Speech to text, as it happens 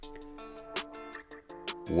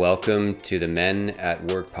Welcome to the Men at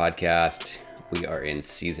Work podcast. We are in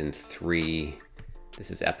season 3. This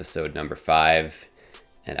is episode number 5,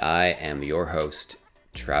 and I am your host,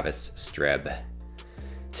 Travis Streb.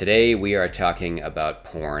 Today we are talking about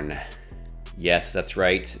porn. Yes, that's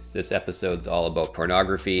right. This episode's all about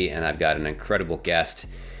pornography, and I've got an incredible guest.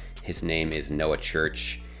 His name is Noah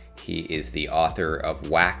Church. He is the author of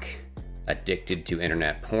Whack, Addicted to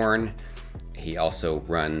Internet Porn. He also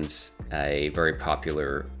runs a very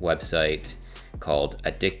popular website called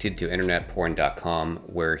addictedtointernetporn.com,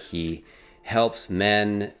 where he helps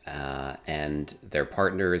men and their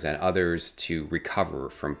partners and others to recover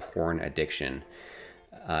from porn addiction.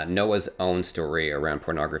 Noah's own story around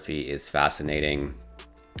pornography is fascinating,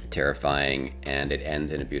 terrifying, and it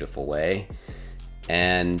ends in a beautiful way.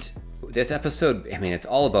 And this episode, it's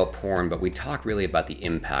all about porn, but we talk really about the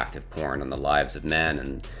impact of porn on the lives of men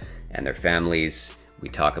and their families. We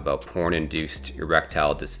talk about porn-induced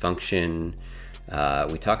erectile dysfunction.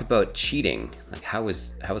 We talk about cheating. Like how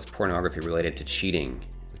is pornography related to cheating?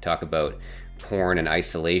 We talk about porn and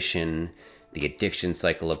isolation, the addiction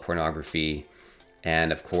cycle of pornography,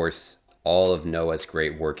 and of course, all of Noah's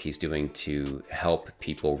great work he's doing to help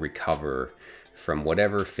people recover from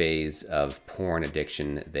whatever phase of porn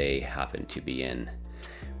addiction they happen to be in.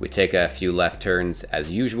 We take a few left turns as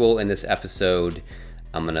usual in this episode.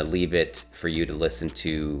 I'm going to leave it for you to listen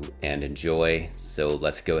to and enjoy. So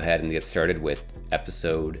let's go ahead and get started with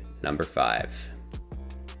episode number 5.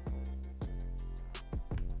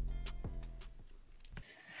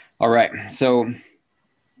 All right. So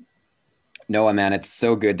Noah, man, it's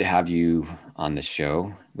so good to have you on the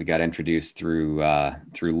show. We got introduced through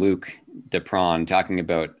Luke Depron talking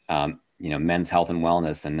about, men's health and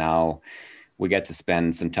wellness. And now we get to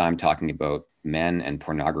spend some time talking about men and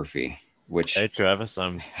pornography. Hey, Travis,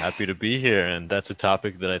 I'm happy to be here. And that's a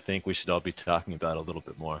topic that I think we should all be talking about a little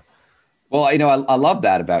bit more. Well, I love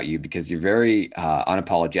that about you because you're very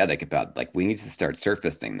unapologetic about, we need to start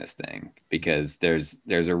surfacing this thing, because there's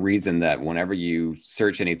a reason that whenever you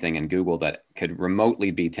search anything in Google that could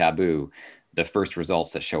remotely be taboo, the first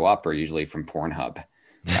results that show up are usually from Pornhub.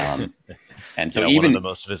 And so one of the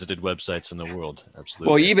most visited websites in the world. Absolutely.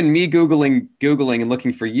 Well, even me Googling and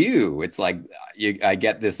looking for you, it's like I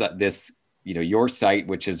get this your site,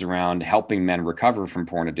 which is around helping men recover from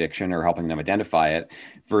porn addiction or helping them identify it,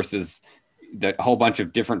 versus the whole bunch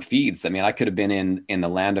of different feeds. I could have been in the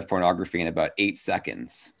land of pornography in about 8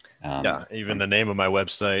 seconds. Even the name of my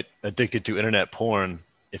website, Addicted to Internet Porn,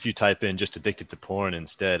 if you type in just addicted to porn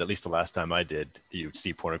instead, at least the last time I did, you'd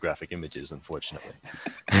see pornographic images, unfortunately.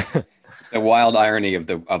 The wild irony of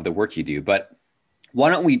the work you do. But why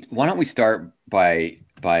don't we start by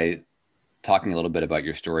talking a little bit about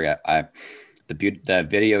your story? The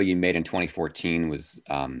video you made in 2014 was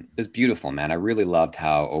beautiful, man. I really loved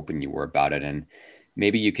how open you were about it, and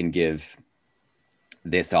maybe you can give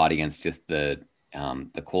this audience just the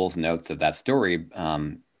Coles notes of that story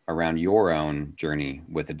around your own journey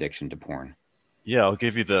with addiction to porn. Yeah, I'll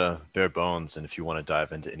give you the bare bones, and if you want to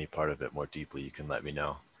dive into any part of it more deeply, you can let me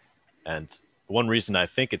know. And one reason I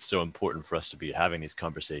think it's so important for us to be having these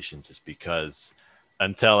conversations is because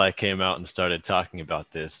until I came out and started talking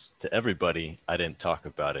about this to everybody, I didn't talk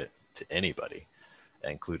about it to anybody,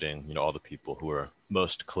 including, all the people who are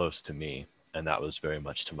most close to me. And that was very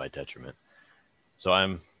much to my detriment. So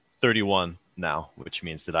I'm 31 now, which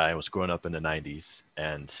means that I was growing up in the 90s,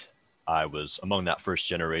 and I was among that first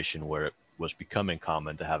generation where it was becoming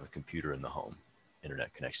common to have a computer in the home,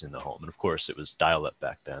 internet connection in the home. And of course it was dial-up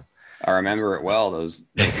back then. I remember it well, those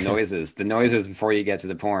noises, the noises before you get to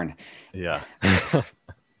the porn. Yeah.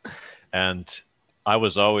 And I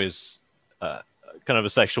was always kind of a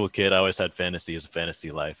sexual kid. I always had fantasies, a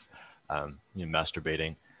fantasy life,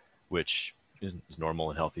 masturbating, which is normal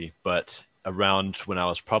and healthy. But around when I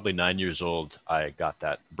was probably 9 years old, I got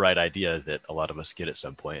that bright idea that a lot of us get at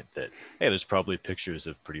some point that, hey, there's probably pictures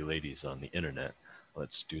of pretty ladies on the internet.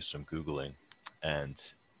 Let's do some Googling. And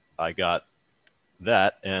I got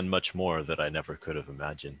that and much more that I never could have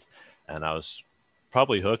imagined. And I was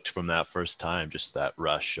probably hooked from that first time, just that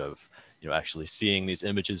rush of, actually seeing these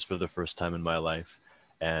images for the first time in my life.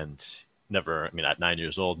 And at 9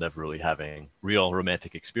 years old, never really having real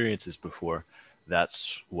romantic experiences before.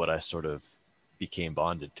 That's what I sort of became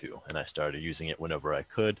bonded to. And I started using it whenever I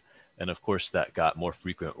could. And of course that got more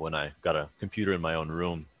frequent when I got a computer in my own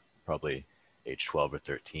room, probably age 12 or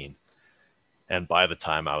 13. And by the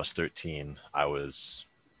time I was 13, I was,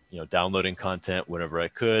 downloading content whenever I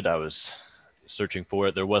could. I was searching for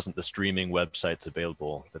it. There wasn't the streaming websites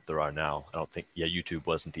available that there are now. I don't think, YouTube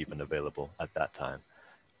wasn't even available at that time.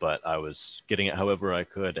 But I was getting it however I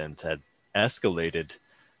could, and had escalated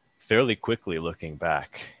fairly quickly looking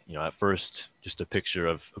back, at first, just a picture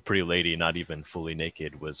of a pretty lady, not even fully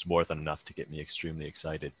naked, was more than enough to get me extremely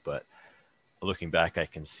excited. But looking back, I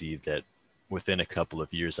can see that within a couple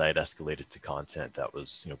of years, I had escalated to content that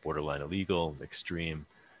was, borderline illegal, extreme.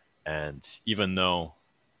 And even though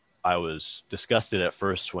I was disgusted at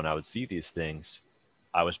first when I would see these things,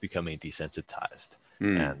 I was becoming desensitized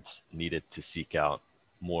and needed to seek out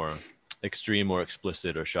more extreme or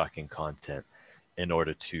explicit or shocking content in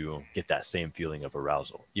order to get that same feeling of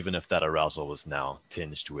arousal, even if that arousal was now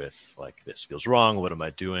tinged with like, this feels wrong, what am I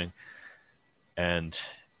doing? And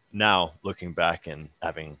now looking back and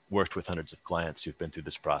having worked with hundreds of clients who've been through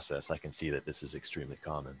this process, I can see that this is extremely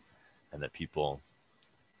common, and that people,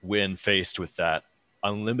 when faced with that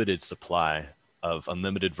unlimited supply of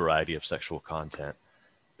unlimited variety of sexual content,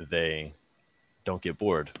 they don't get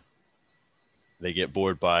bored. They get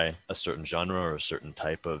bored by a certain genre or a certain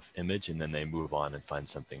type of image, and then they move on and find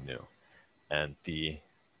something new. And the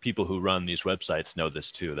people who run these websites know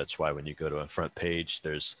this too. That's why when you go to a front page,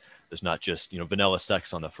 there's not just, vanilla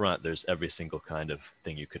sex on the front. There's every single kind of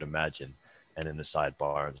thing you could imagine. And in the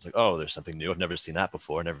sidebar, it's like, oh, there's something new. I've never seen that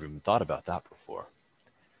before. Never even thought about that before.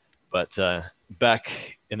 But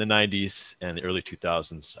back in the 90s and the early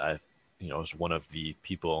 2000s, I was one of the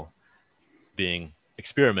people being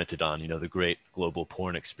experimented on, the great global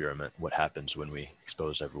porn experiment. What happens when we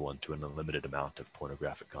expose everyone to an unlimited amount of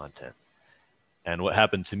pornographic content? And what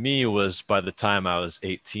happened to me was, by the time I was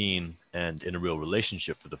 18 and in a real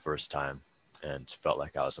relationship for the first time and felt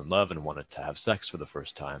like I was in love and wanted to have sex for the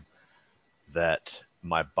first time, that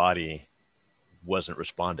my body wasn't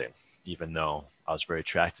responding, even though I was very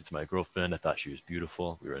attracted to my girlfriend. I thought she was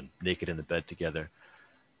beautiful. We were naked in the bed together,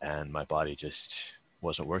 and my body just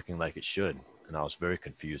wasn't working like it should. And I was very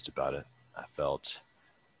confused about it. I felt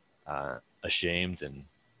ashamed and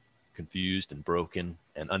confused and broken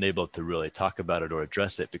and unable to really talk about it or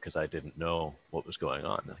address it because I didn't know what was going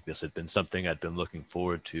on. Like, this had been something I'd been looking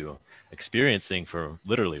forward to experiencing for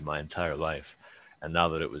literally my entire life. And now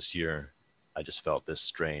that it was here, I just felt this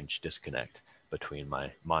strange disconnect between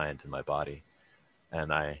my mind and my body.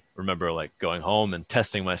 And I remember like going home and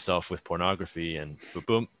testing myself with pornography, and boom,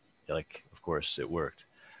 boom, like, of course it worked.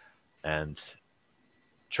 And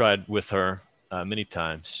tried with her many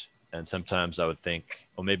times. And sometimes I would think,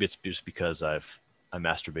 well, maybe it's just because I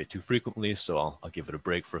masturbate too frequently, so I'll give it a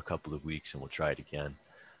break for a couple of weeks and we'll try it again.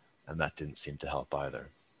 And that didn't seem to help either.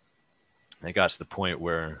 And it got to the point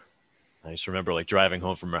where I just remember like driving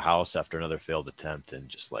home from her house after another failed attempt and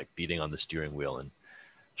just like beating on the steering wheel and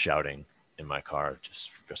shouting in my car, just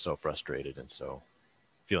so frustrated and so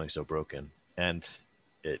feeling so broken. And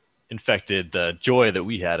it infected the joy that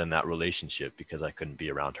we had in that relationship because I couldn't be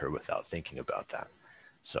around her without thinking about that.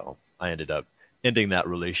 So I ended up ending that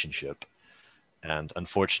relationship and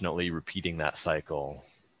unfortunately repeating that cycle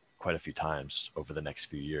quite a few times over the next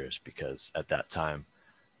few years, because at that time,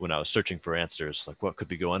 when I was searching for answers, like what could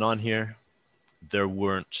be going on here, there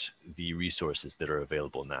weren't the resources that are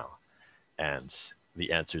available now. And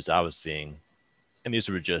the answers I was seeing, and these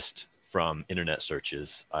were just from internet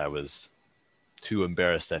searches, I was too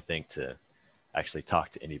embarrassed, I think, to actually talk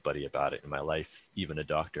to anybody about it in my life, even a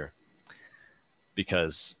doctor,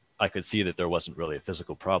 because I could see that there wasn't really a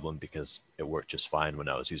physical problem because it worked just fine when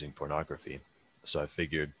I was using pornography. So I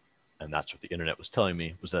figured, and that's what the internet was telling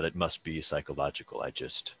me, was that it must be psychological. I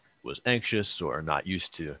just was anxious or not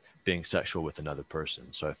used to being sexual with another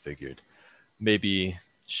person. So I figured maybe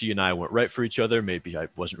she and I weren't right for each other. Maybe I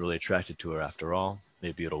wasn't really attracted to her after all.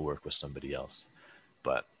 Maybe it'll work with somebody else.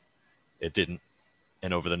 But it didn't.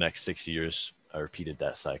 And over the next 6 years, I repeated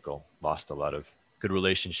that cycle, lost a lot of good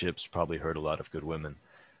relationships, probably hurt a lot of good women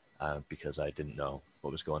because I didn't know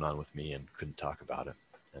what was going on with me and couldn't talk about it.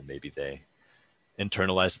 And maybe they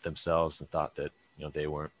internalized it themselves and thought that, they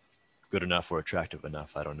weren't good enough or attractive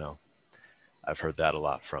enough. I don't know. I've heard that a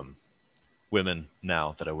lot from women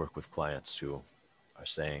now that I work with, clients who are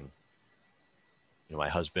saying, my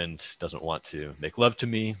husband doesn't want to make love to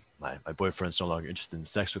me. My boyfriend's no longer interested in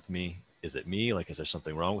sex with me. Is it me? Like, is there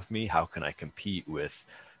something wrong with me? How can I compete with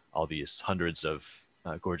all these hundreds of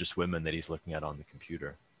gorgeous women that he's looking at on the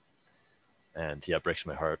computer? And yeah, it breaks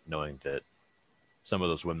my heart knowing that some of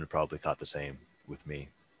those women probably thought the same with me.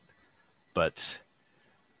 But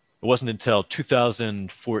it wasn't until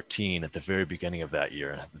 2014, at the very beginning of that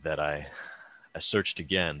year, that I searched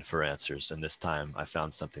again for answers. And this time I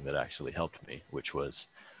found something that actually helped me, which was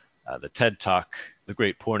the TED Talk, The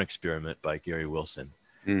Great Porn Experiment by Gary Wilson,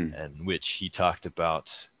 in which he talked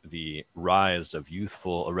about the rise of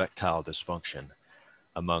youthful erectile dysfunction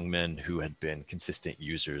among men who had been consistent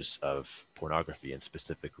users of pornography, and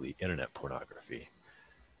specifically internet pornography.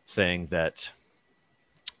 saying that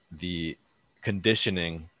the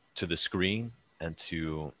conditioning to the screen and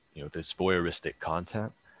to this voyeuristic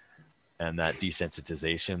content and that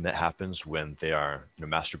desensitization that happens when they are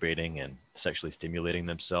masturbating and sexually stimulating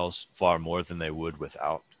themselves far more than they would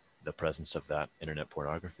without the presence of that internet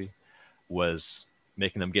pornography was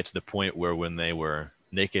making them get to the point where when they were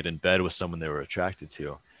naked in bed with someone they were attracted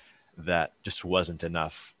to, that just wasn't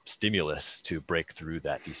enough stimulus to break through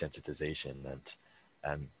that desensitization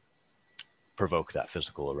and provoke that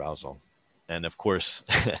physical arousal. And of course,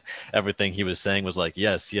 everything he was saying was like,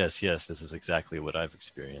 yes, yes, yes, this is exactly what I've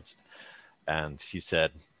experienced. And he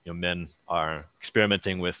said, men are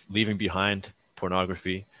experimenting with leaving behind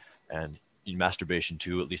pornography and masturbation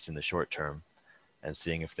too, at least in the short term, and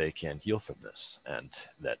seeing if they can heal from this. And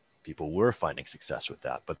that people were finding success with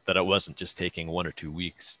that, but that it wasn't just taking 1 or 2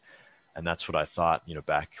 weeks. And that's what I thought,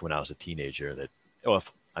 back when I was a teenager, that,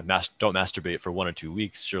 if I don't masturbate for 1 or 2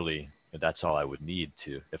 weeks, surely that's all I would need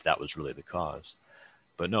to, if that was really the cause.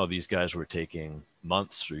 But no, these guys were taking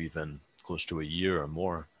months or even close to a year or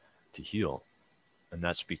more to heal. And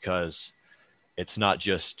that's because it's not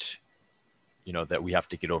just, that we have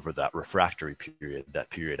to get over that refractory period, that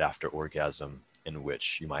period after orgasm in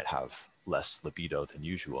which you might have less libido than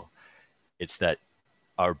usual. It's that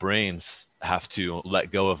our brains have to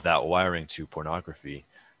let go of that wiring to pornography,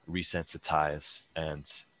 resensitize,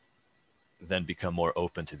 and then become more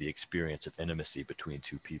open to the experience of intimacy between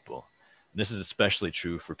two people. And this is especially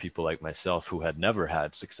true for people like myself who had never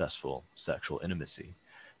had successful sexual intimacy.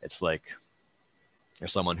 It's like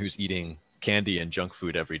there's someone who's eating candy and junk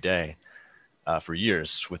food every day for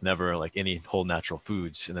years with never like any whole natural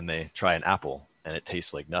foods, and then they try an apple and it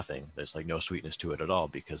tastes like nothing. There's like no sweetness to it at all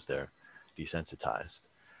because they're desensitized.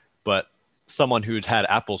 But someone who'd had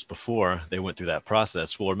apples before they went through that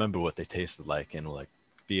process will remember what they tasted like and will like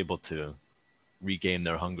be able to regain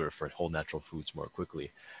their hunger for whole natural foods more quickly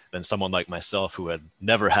than someone like myself who had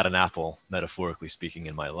never had an apple, metaphorically speaking,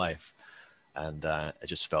 in my life. And it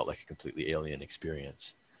just felt like a completely alien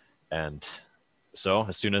experience. And so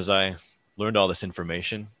as soon as I learned all this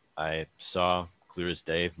information, I saw clear as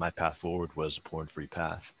day my path forward was a porn-free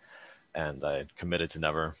path. And I committed to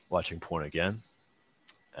never watching porn again.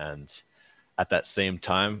 And at that same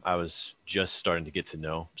time, I was just starting to get to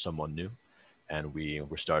know someone new, and we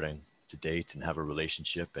were starting to date and have a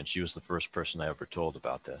relationship. And she was the first person I ever told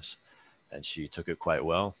about this. And she took it quite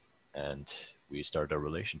well. And we started a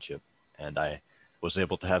relationship. And I was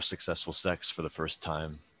able to have successful sex for the first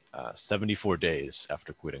time 74 days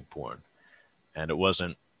after quitting porn. And it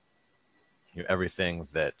wasn't everything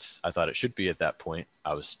that I thought it should be at that point.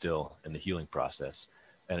 I was still in the healing process.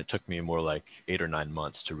 And it took me more like 8 or 9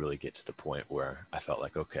 months to really get to the point where I felt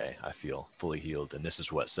like, okay, I feel fully healed. And this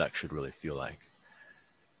is what sex should really feel like.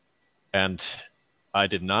 And I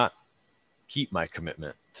did not keep my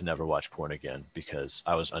commitment to never watch porn again because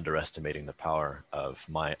I was underestimating the power of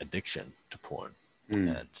my addiction to porn.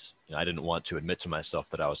 And I didn't want to admit to myself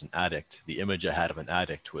that I was an addict. The image I had of an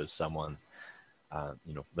addict was someone,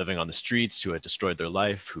 living on the streets who had destroyed their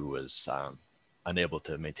life, who was unable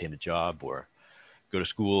to maintain a job or go to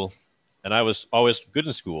school. And I was always good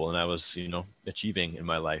in school and I was, achieving in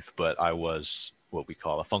my life, but I was what we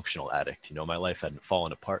call a functional addict. My life hadn't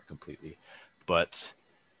fallen apart completely, but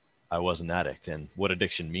I was an addict. And what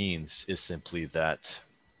addiction means is simply that,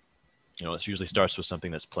 it usually starts with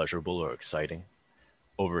something that's pleasurable or exciting.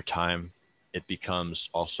 Over time, it becomes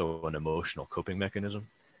also an emotional coping mechanism.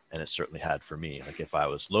 And it certainly had for me. Like if I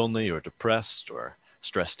was lonely or depressed or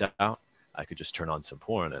stressed out, I could just turn on some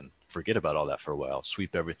porn and forget about all that for a while,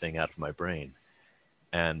 sweep everything out of my brain.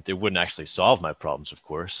 And it wouldn't actually solve my problems, of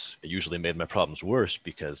course. It usually made my problems worse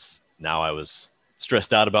because now I was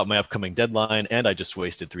stressed out about my upcoming deadline and I just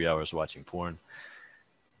wasted 3 hours watching porn.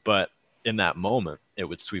 But in that moment, it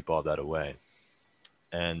would sweep all that away.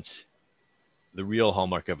 And the real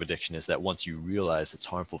hallmark of addiction is that once you realize it's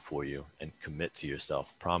harmful for you and commit to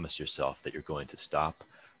yourself, promise yourself that you're going to stop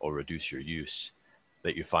or reduce your use,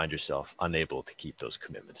 that you find yourself unable to keep those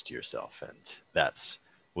commitments to yourself. And that's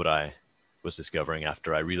what I was discovering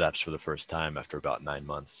after I relapsed for the first time after about 9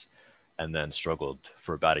 months, and then struggled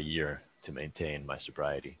for about a year to maintain my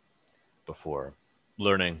sobriety before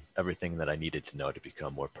learning everything that I needed to know to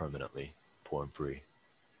become more permanently porn-free.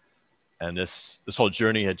 And this whole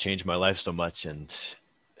journey had changed my life so much. And,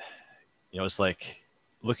 it's like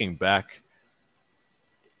looking back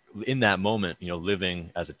in that moment,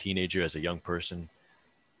 living as a teenager, as a young person,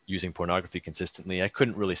 using pornography consistently, I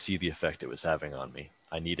couldn't really see the effect it was having on me.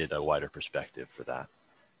 I needed a wider perspective for that.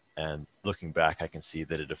 And looking back, I can see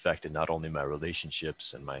that it affected not only my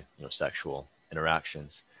relationships and my sexual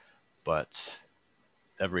interactions, but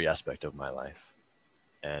every aspect of my life.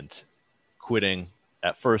 And quitting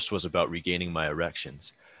at first was about regaining my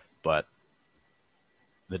erections, but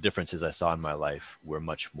the differences I saw in my life were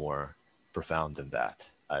much more profound than that.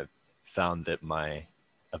 I found that my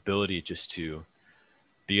ability just to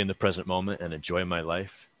be in the present moment and enjoy my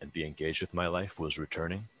life and be engaged with my life was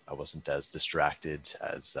returning. I wasn't as distracted,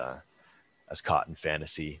 as caught in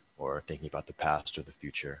fantasy or thinking about the past or the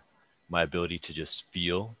future. My ability to just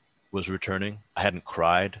feel was returning. I hadn't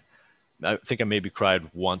cried. I think I maybe cried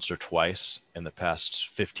once or twice in the past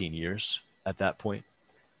 15 years at that point.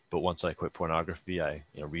 But once I quit pornography, I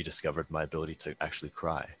rediscovered my ability to actually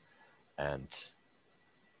cry. And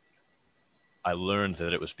I learned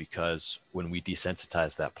that it was because when we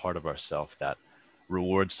desensitize that part of ourself, that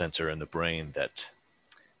reward center in the brain, that,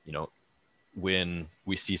 when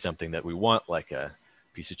we see something that we want, like a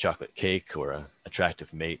piece of chocolate cake or an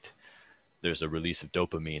attractive mate, there's a release of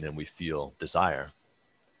dopamine and we feel desire.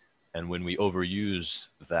 And when we overuse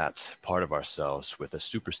that part of ourselves with a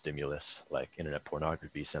super stimulus like internet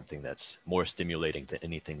pornography, something that's more stimulating than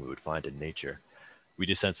anything we would find in nature, we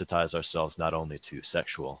desensitize ourselves not only to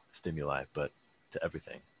sexual stimuli, but to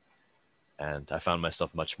everything. And I found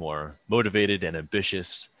myself much more motivated and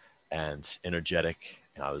ambitious and energetic.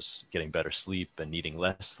 I was getting better sleep and needing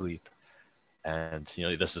less sleep. And,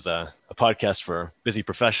 this is a podcast for busy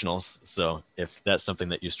professionals. So if that's something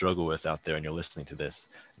that you struggle with out there and you're listening to this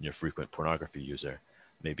and you're a frequent pornography user,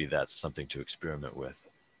 maybe that's something to experiment with.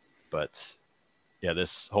 But yeah,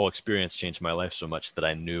 this whole experience changed my life so much that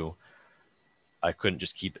I knew I couldn't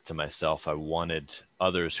just keep it to myself. I wanted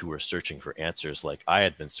others who were searching for answers, like I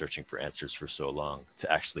had been searching for answers for so long,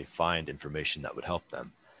 to actually find information that would help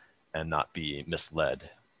them and not be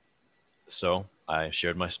misled. So I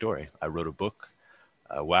shared my story. I wrote a book,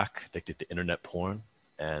 Whack, Addicted to Internet Porn.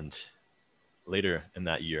 And later in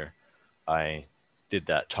that year, I did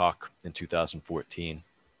that talk in 2014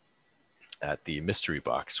 at the Mystery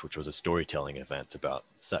Box, which was a storytelling event about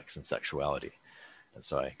sex and sexuality. And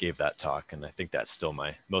so I gave that talk, and I think that's still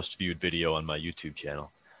my most viewed video on my YouTube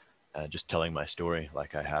channel, just telling my story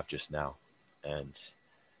like I have just now. And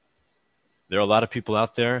there are a lot of people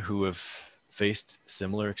out there who have faced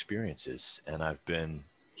similar experiences, and I've been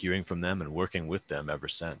hearing from them and working with them ever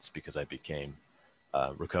since, because I became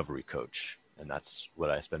a recovery coach. And that's what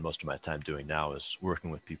I spend most of my time doing now, is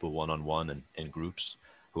working with people one-on-one and in groups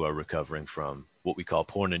who are recovering from what we call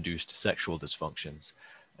porn-induced sexual dysfunctions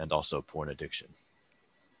and also porn addiction.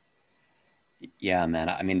 Yeah, man.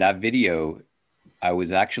 I mean, that video, I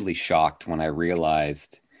was actually shocked when I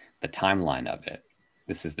realized the timeline of it.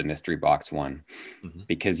 This is the Mystery Box one,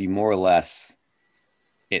 because you more or less,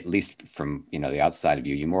 at least from, the outside of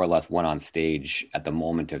you, you more or less went on stage at the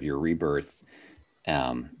moment of your rebirth,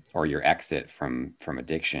 or your exit from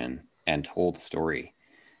addiction, and told a story,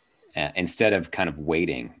 instead of kind of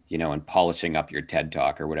waiting, and polishing up your TED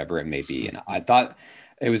talk or whatever it may be. And I thought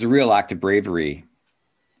it was a real act of bravery,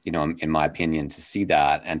 in my opinion, to see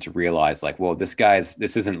that and to realize, like, well, this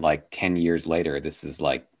isn't like 10 years later. This is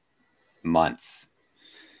like months.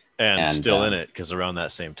 And still in it, because around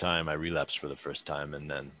that same time, I relapsed for the first time and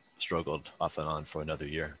then struggled off and on for another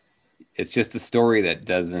year. It's just a story that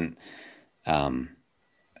doesn't,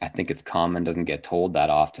 I think it's common, doesn't get told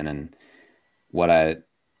that often. And what I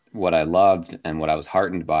loved and what I was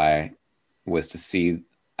heartened by was to see,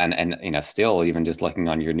 and still, even just looking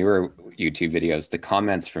on your newer YouTube videos, the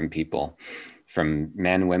comments from people, from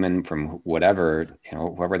men, women, from whatever,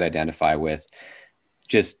 whoever they identify with,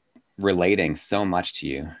 just relating so much to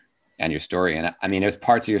you and your story. And I mean, there's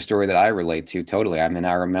parts of your story that I relate to totally. I mean,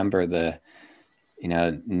 I remember the,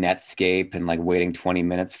 Netscape and like waiting 20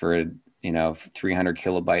 minutes for a, 300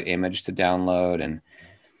 kilobyte image to download, and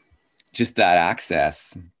just that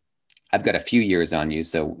access. I've got a few years on you,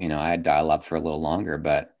 so, I had dial up for a little longer,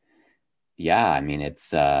 but yeah, I mean,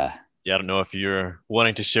 it's, yeah, I don't know if you're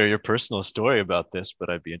wanting to share your personal story about this, but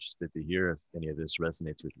I'd be interested to hear if any of this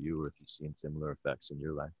resonates with you, or if you've seen similar effects in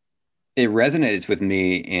your life. It resonates with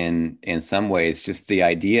me in some ways, just the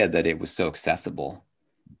idea that it was so accessible.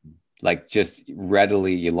 Like, just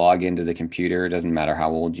readily, you log into the computer, it doesn't matter how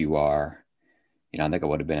old you are. I think I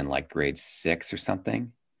would have been in like grade 6 or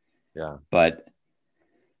something. Yeah. But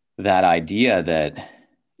that idea that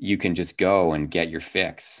you can just go and get your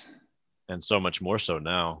fix. And so much more so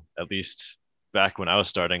now. At least back when I was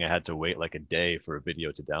starting, I had to wait like a day for a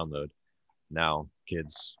video to download. Now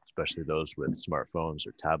kids, especially those with smartphones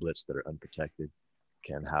or tablets that are unprotected,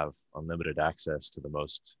 can have unlimited access to the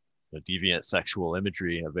most deviant sexual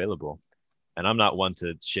imagery available. And I'm not one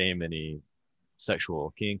to shame any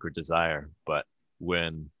sexual kink or desire, but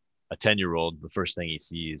when a 10-year-old, the first thing he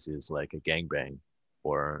sees is like a gangbang,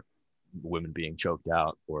 or women being choked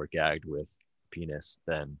out or gagged with penis,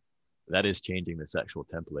 then that is changing the sexual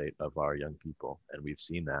template of our young people. And we've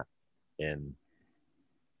seen that in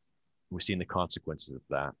we've seen the consequences of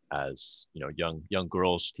that as, you know, young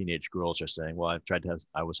girls, teenage girls are saying, well,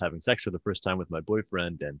 I was having sex for the first time with my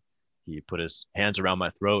boyfriend and he put his hands around my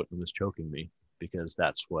throat and was choking me, because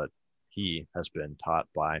that's what he has been taught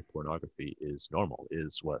by pornography is normal,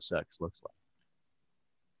 is what sex looks like.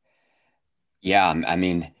 Yeah, I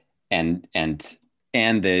mean, and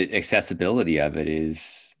the accessibility of it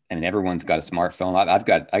is, I mean, everyone's got a smartphone.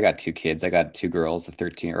 I got two kids. I got two girls, a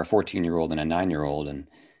 13 or a 14-year-old and a 9-year-old, and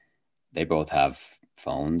they both have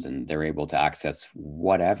phones and they're able to access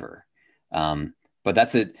whatever. But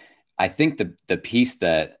that's it. I think the piece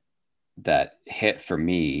that hit for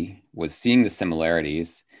me was seeing the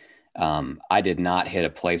similarities. I did not hit a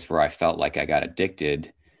place where I felt like I got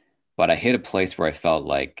addicted, but I hit a place where I felt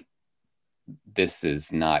like this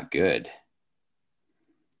is not good.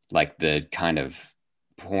 Like the kind of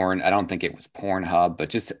porn, I don't think it was Pornhub, but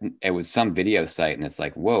just it was some video site, and it's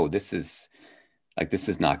like, whoa, this is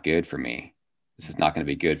not good for me. This is not going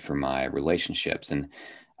to be good for my relationships. And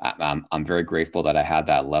I'm very grateful that I had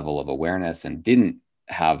that level of awareness and didn't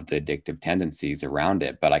have the addictive tendencies around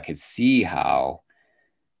it, but I could see how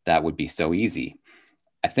that would be so easy.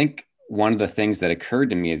 I think one of the things that occurred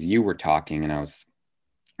to me as you were talking and I was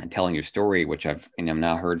telling your story, which I've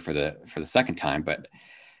now heard for the second time, but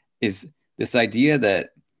is this idea that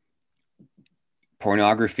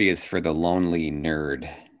pornography is for the lonely nerd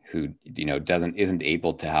who, you know, isn't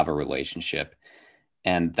able to have a relationship.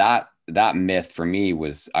 And that myth for me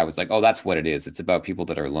was, I was like, oh, that's what it is. It's about people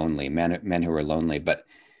that are lonely, men who are lonely. But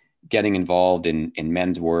getting involved in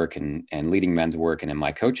men's work and leading men's work and in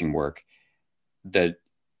my coaching work, that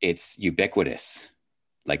it's ubiquitous.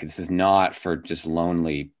 Like, this is not for just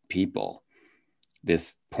lonely people.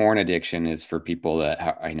 This porn addiction is for people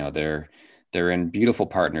that, you know, they're in beautiful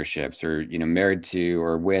partnerships, or, you know, married to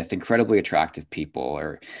or with incredibly attractive people,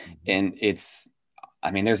 or, and it's,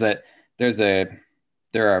 I mean, there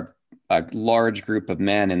are a large group of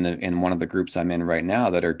men in one of the groups I'm in right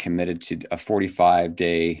now that are committed to a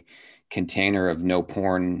 45-day container of no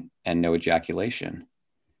porn and no ejaculation.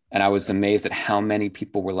 And I was amazed at how many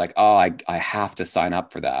people were like, oh, I have to sign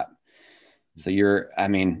up for that. So I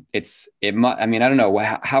mean, I mean, I don't know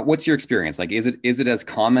what's your experience? Like, is it as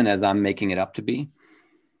common as I'm making it up to be?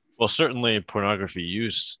 Well, certainly pornography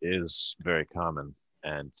use is very common,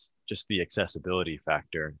 and just the accessibility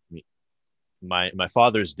factor. My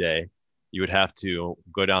Father's Day, you would have to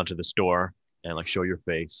go down to the store and like show your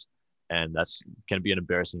face, and that's can be an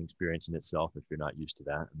embarrassing experience in itself if you're not used to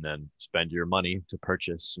that, and then spend your money to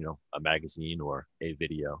purchase, you know, a magazine or a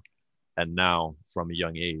video. And now from a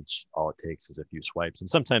young age, all it takes is a few swipes, and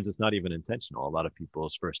sometimes it's not even intentional. A lot of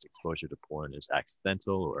people's first exposure to porn is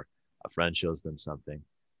accidental, or a friend shows them something.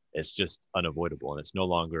 It's just unavoidable, and it's no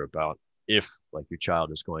longer about if like your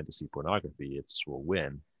child is going to see pornography. It's will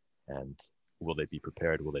when, and will they be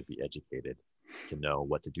prepared, will they be educated to know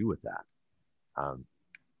what to do with that.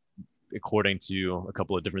 According to a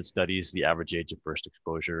couple of different studies, the average age of first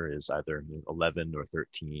exposure is either 11 or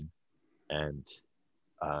 13, and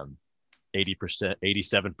 80%,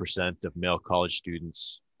 87% of male college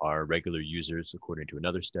students are regular users, according to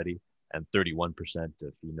another study, and 31%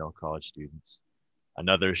 of female college students.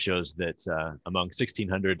 Another shows that among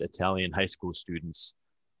 1,600 Italian high school students,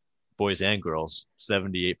 boys and girls,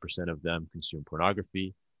 78% of them consume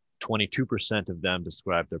pornography. 22% of them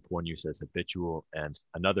describe their porn use as habitual, and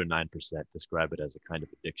another 9% describe it as a kind of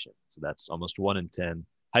addiction. So that's almost 1 in 10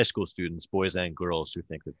 high school students, boys and girls, who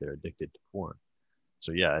think that they're addicted to porn.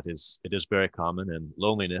 So yeah, it is very common, and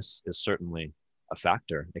loneliness is certainly a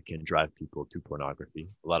factor. It can drive people to pornography.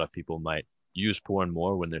 A lot of people might use porn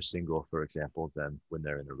more when they're single, for example, than when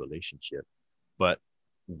they're in a relationship. But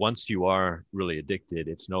once you are really addicted,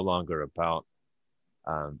 it's no longer about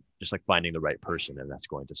just like finding the right person, and that's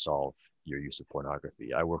going to solve your use of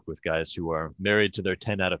pornography. I work with guys who are married to their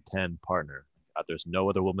 10 out of 10 partner. There's no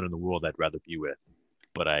other woman in the world I'd rather be with,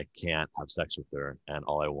 but I can't have sex with her, and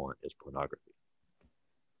all I want is pornography.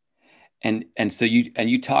 And so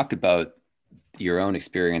you talked about your own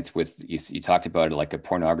experience with, you talked about it like a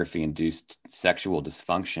pornography induced sexual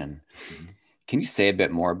dysfunction. Mm-hmm. Can you say a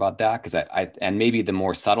bit more about that? Because and maybe the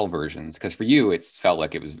more subtle versions, because for you, it's felt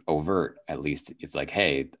like it was overt, at least. It's like,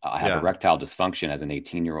 hey, I have erectile dysfunction as an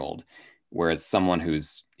 18-year-old, whereas someone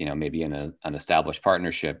who's, you know, maybe in an established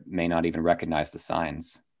partnership may not even recognize the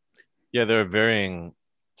signs. Yeah, there are varying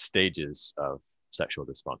stages of sexual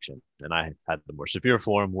dysfunction. And I had the more severe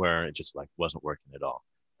form where it just like wasn't working at all,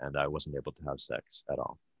 and I wasn't able to have sex at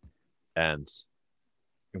all. And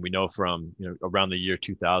And we know from, around the year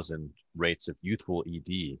 2000, rates of youthful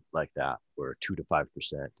ED like that were 2 to 5%,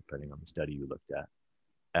 depending on the study you looked at.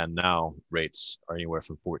 And now rates are anywhere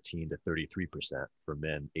from 14 to 33% for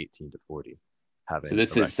men 18 to 40 So having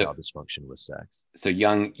this is erectile dysfunction with sex. so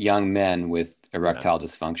young men with Yeah. erectile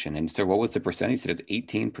dysfunction. And so what was the percentage? You said it's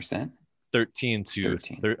 18%? 13.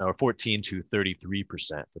 14 to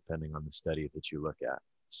 33%, depending on the study that you look at.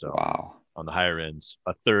 So Wow. on the higher ends,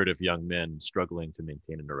 a third of young men struggling to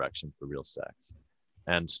maintain an erection for real sex.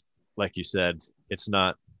 And like you said, it's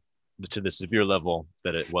not to the severe level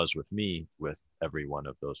that it was with me, with every one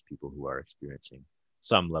of those people who are experiencing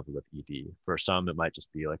some level of ED. For some, it might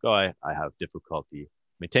just be like, oh, I have difficulty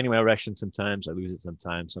maintaining my erection sometimes. I lose it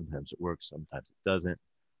sometimes. Sometimes it works. Sometimes it doesn't.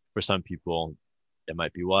 For some people, it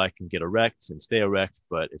might be, well, I can get erect and stay erect,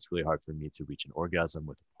 but it's really hard for me to reach an orgasm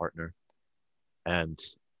with a partner. And,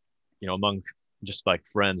 among just like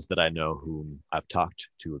friends that I know whom I've talked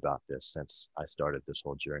to about this since I started this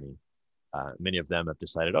whole journey, many of them have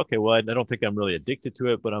decided, okay, well, I don't think I'm really addicted to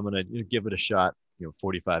it, but I'm going to give it a shot,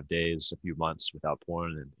 45 days, a few months without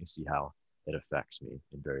porn and see how it affects me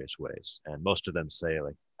in various ways. And most of them say,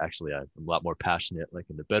 like, actually, I'm a lot more passionate, like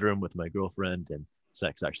in the bedroom with my girlfriend, and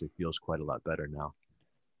sex actually feels quite a lot better now.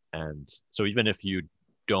 And so even if you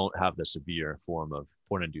don't have the severe form of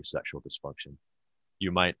porn-induced sexual dysfunction,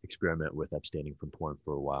 you might experiment with abstaining from porn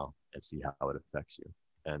for a while and see how it affects you.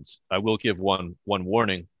 And I will give one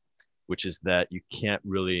warning, which is that you can't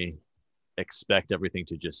really expect everything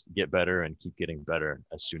to just get better and keep getting better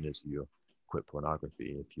as soon as you quit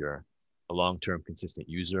pornography. If you're a long-term consistent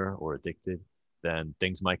user or addicted, then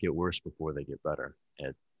things might get worse before they get better.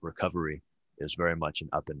 And recovery is very much an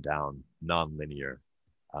up and down, non-linear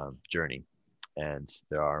journey. And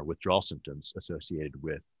there are withdrawal symptoms associated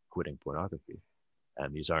with quitting pornography.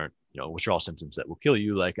 And these aren't, withdrawal symptoms that will kill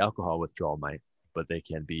you like alcohol withdrawal might, but they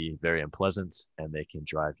can be very unpleasant and they can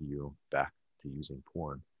drive you back to using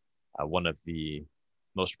porn. One of the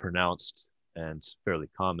most pronounced and fairly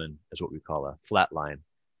common is what we call a flat line,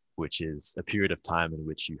 which is a period of time in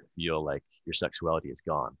which you feel like your sexuality is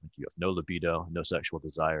gone. Like you have no libido, no sexual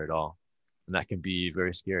desire at all. And that can be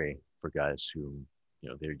very scary for guys who,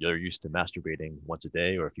 they're used to masturbating once a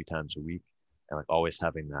day or a few times a week and like always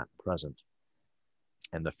having that present.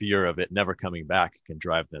 And the fear of it never coming back can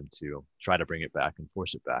drive them to try to bring it back and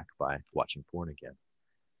force it back by watching porn again.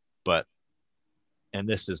 And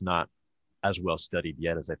this is not as well studied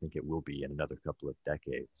yet as I think it will be in another couple of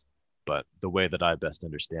decades. But the way that I best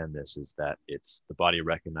understand this is that it's the body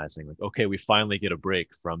recognizing, like, okay, we finally get a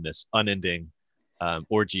break from this unending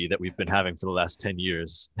orgy that we've been having for the last 10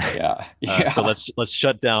 years. Yeah. So let's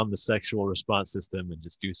shut down the sexual response system and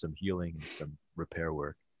just do some healing and some repair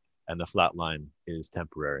work. And the flat line is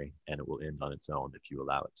temporary and it will end on its own if you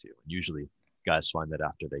allow it to. And usually guys find that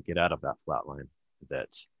after they get out of that flat line,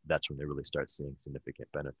 that's when they really start seeing significant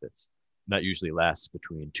benefits. And that usually lasts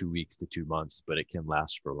between 2 weeks to 2 months, but it can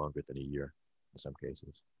last for longer than a year in some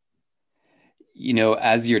cases.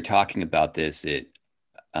 As you're talking about this,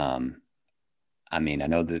 I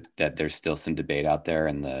know that there's still some debate out there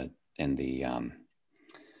in the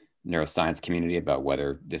neuroscience community about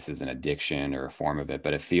whether this is an addiction or a form of it,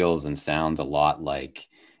 but it feels and sounds a lot like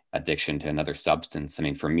addiction to another substance.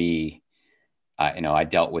 For me, I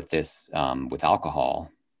dealt with this with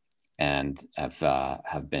alcohol and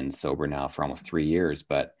have been sober now for almost 3 years.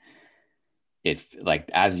 But if, like,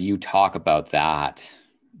 as you talk about that,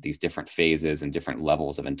 these different phases and different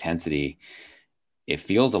levels of intensity, it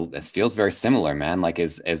feels very similar, man. Like,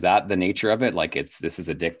 is that the nature of it? Like, this is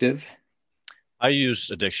addictive? I use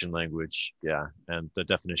addiction language, yeah. And the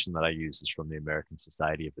definition that I use is from the American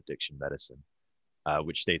Society of Addiction Medicine,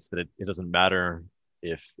 which states that it doesn't matter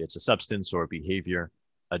if it's a substance or a behavior.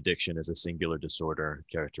 Addiction is a singular disorder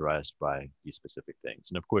characterized by these specific things.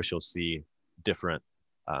 And of course, you'll see different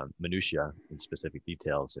minutiae and specific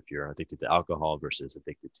details if you're addicted to alcohol versus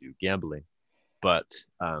addicted to gambling. But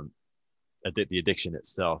the addiction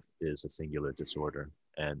itself is a singular disorder.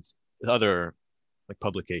 And other like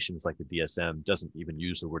publications like the DSM doesn't even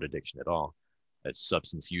use the word addiction at all. It's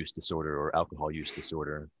substance use disorder or alcohol use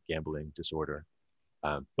disorder, gambling disorder.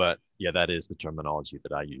 But yeah, that is the terminology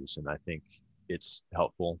that I use. And I think it's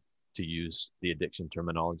helpful to use the addiction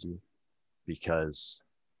terminology because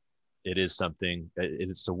it is something,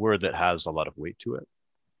 it's a word that has a lot of weight to it.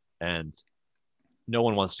 And no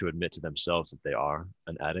one wants to admit to themselves that they are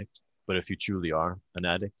an addict. But if you truly are an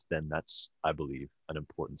addict, then that's, I believe, an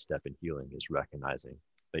important step in healing, is recognizing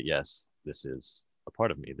that, yes, this is a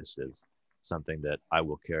part of me. This is something that I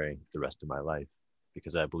will carry the rest of my life,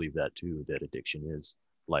 because I believe that too, that addiction is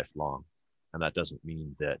lifelong. And that doesn't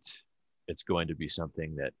mean that it's going to be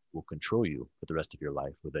something that will control you for the rest of your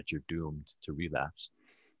life, or that you're doomed to relapse.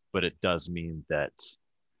 But it does mean that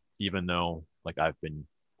even though like I've been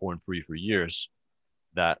porn free for years,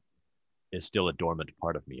 that is still a dormant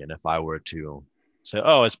part of me. And if I were to say,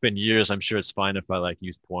 oh, it's been years, I'm sure it's fine if I like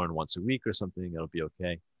use porn once a week or something, it'll be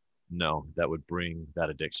okay. No, that would bring that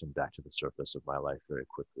addiction back to the surface of my life very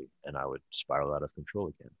quickly, and I would spiral out of control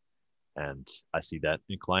again. And I see that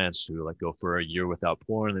in clients who like go for a year without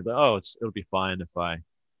porn. They're like, oh, it'll be fine if I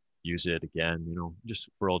use it again, just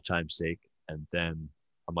for old time's sake. And then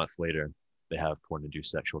a month later, they have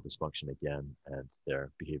porn-induced sexual dysfunction again, and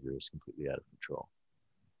their behavior is completely out of control.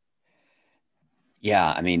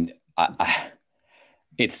 Yeah, I mean,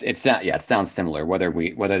 it sounds similar. Whether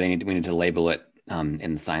we need to label it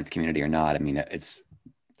in the science community or not. I mean, it's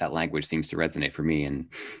that language seems to resonate for me, and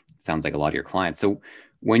sounds like a lot of your clients. So,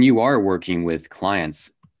 when you are working with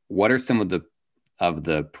clients, what are some of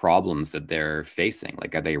the problems that they're facing?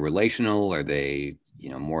 Like, are they relational? Are they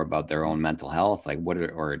more about their own mental health? Like,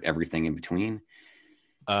 or everything in between?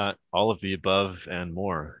 All of the above and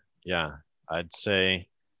more. Yeah, I'd say.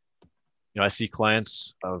 I see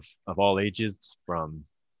clients of all ages, from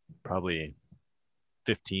probably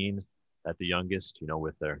 15 at the youngest,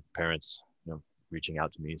 with their parents, reaching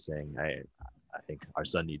out to me saying, "Hey, I think our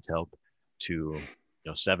son needs help," to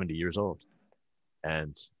 70 years old.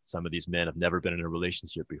 And some of these men have never been in a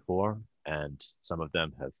relationship before, and some of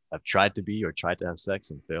them have tried to be or tried to have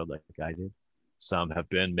sex and failed, like I did. Some have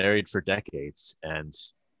been married for decades and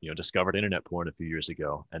discovered internet porn a few years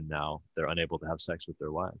ago, and now they're unable to have sex with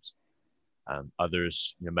their wives.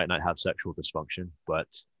 Others might not have sexual dysfunction, but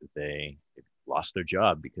they lost their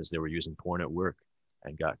job because they were using porn at work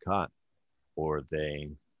and got caught, or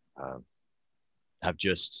they have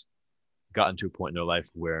just gotten to a point in their life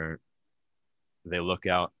where they look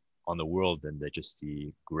out on the world and they just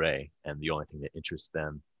see gray, and the only thing that interests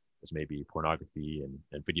them is maybe pornography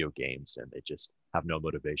and video games, and they just have no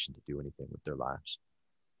motivation to do anything with their lives.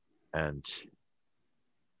 And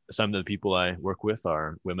some of the people I work with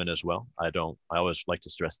are women as well. I always like to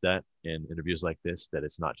stress that in interviews like this, that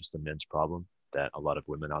it's not just a men's problem, that a lot of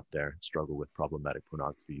women out there struggle with problematic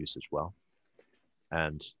pornography use as well.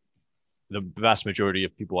 And the vast majority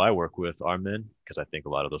of people I work with are men, because I think a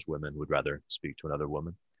lot of those women would rather speak to another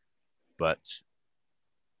woman. But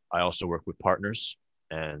I also work with partners,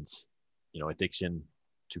 and addiction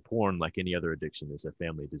to porn, like any other addiction, is a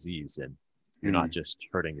family disease, and you're not just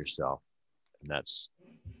hurting yourself. And that's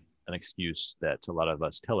an excuse that a lot of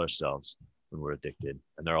us tell ourselves when we're addicted.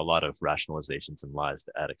 And there are a lot of rationalizations and lies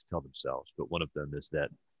that addicts tell themselves. But one of them is that,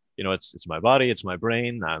 it's my body, it's my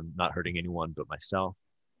brain, I'm not hurting anyone but myself.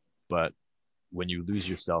 But when you lose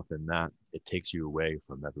yourself in that, it takes you away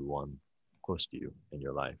from everyone close to you in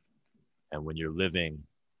your life. And when you're living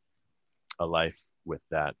a life with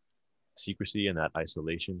that secrecy and that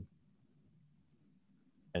isolation,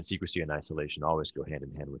 and secrecy and isolation always go hand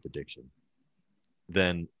in hand with addiction,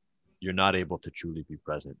 then you're not able to truly be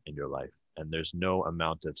present in your life. And there's no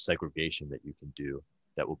amount of segregation that you can do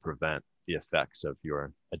that will prevent the effects of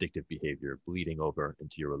your addictive behavior bleeding over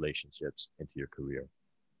into your relationships, into your career,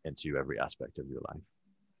 into every aspect of your life.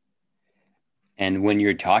 And when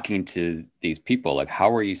you're talking to these people, like, how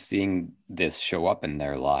are you seeing this show up in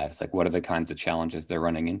their lives? Like, what are the kinds of challenges they're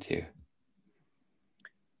running into?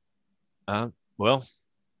 Well,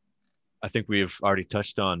 I think we've already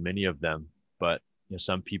touched on many of them, but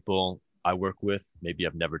some people I work with maybe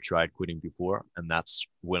have never tried quitting before, and that's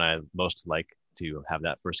when I most like to have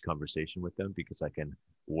that first conversation with them, because I can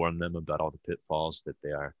warn them about all the pitfalls that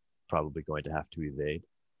they are probably going to have to evade.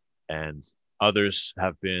 And others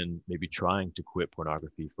have been maybe trying to quit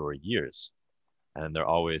pornography for years, and they're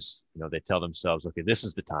always, they tell themselves, okay, this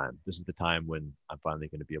is the time when I'm finally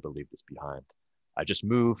going to be able to leave this behind. I just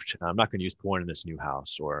moved, I'm not going to use porn in this new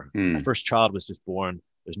house, or my first child was just born,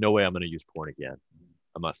 there's no way I'm going to use porn again.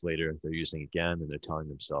 A month later, they're using again, and they're telling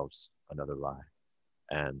themselves another lie.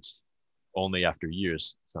 And only after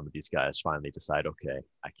years, some of these guys finally decide, okay,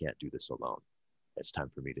 I can't do this alone. It's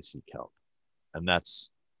time for me to seek help. And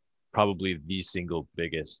that's probably the single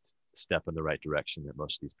biggest step in the right direction that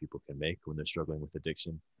most of these people can make when they're struggling with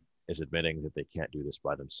addiction, is admitting that they can't do this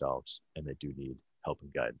by themselves, and they do need help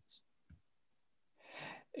and guidance.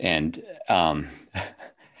 And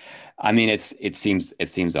I mean, it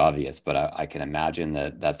seems obvious, but I can imagine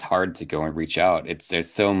that's hard to go and reach out. There's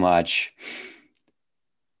so much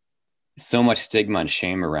stigma and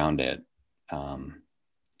shame around it,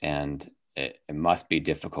 and it must be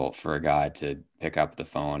difficult for a guy to pick up the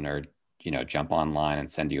phone or jump online and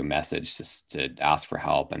send you a message just to ask for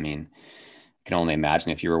help. I mean, can only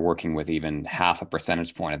imagine if you were working with even half a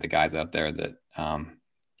percentage point of the guys out there that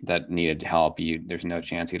that needed help, there's no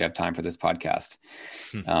chance you'd have time for this podcast.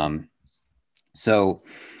 So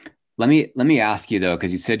let me ask you though,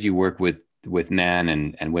 because you said you work with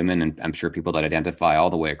men and women, and I'm sure people that identify all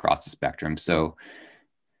the way across the spectrum. So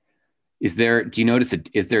do you notice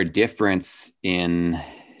is there a difference in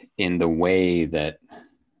the way that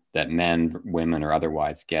men, women, or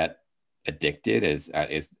otherwise get addicted? Is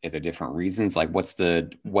there different reasons? Like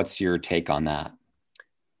what's your take on that?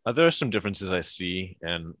 There are some differences I see,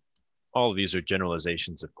 and all of these are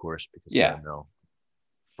generalizations, of course, because there are no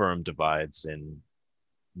firm divides in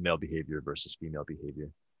male behavior versus female behavior.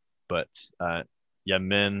 But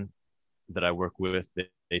men that I work with,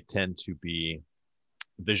 they tend to be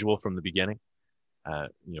visual from the beginning,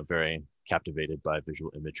 very captivated by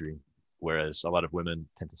visual imagery, whereas a lot of women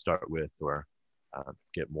tend to start with or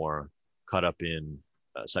get more caught up in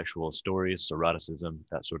sexual stories, eroticism,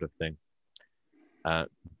 that sort of thing.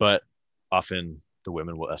 But often the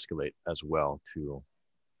women will escalate as well to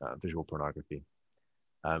visual pornography.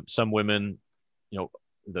 Some women,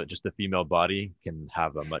 just the female body can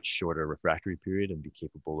have a much shorter refractory period and be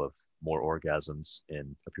capable of more orgasms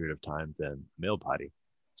in a period of time than male body.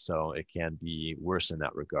 So it can be worse in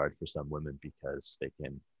that regard for some women because they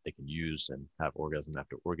can use and have orgasm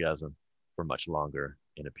after orgasm for much longer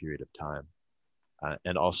in a period of time.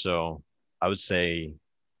 And also, I would say,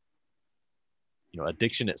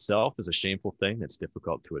 addiction itself is a shameful thing that's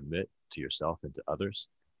difficult to admit to yourself and to others.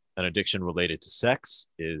 An addiction related to sex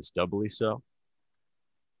is doubly so.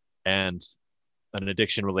 And an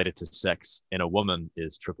addiction related to sex in a woman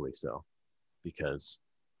is triply so, because,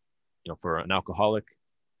 for an alcoholic,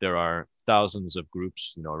 there are thousands of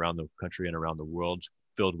groups, around the country and around the world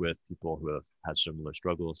filled with people who have had similar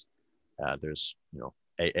struggles. There's,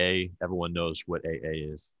 AA. Everyone knows what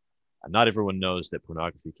AA is. Not everyone knows that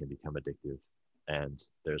pornography can become addictive, and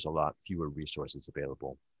there's a lot fewer resources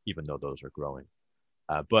available, even though those are growing.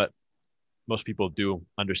 But most people do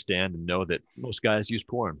understand and know that most guys use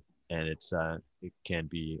porn, and it can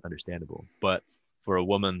be understandable. But for a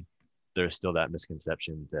woman, there's still that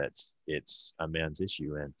misconception that it's a man's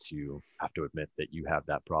issue, and to have to admit that you have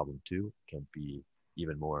that problem too can be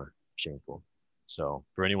even more shameful. So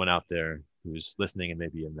for anyone out there who's listening and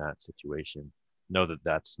maybe in that situation, know that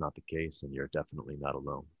that's not the case, and you're definitely not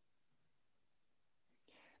alone.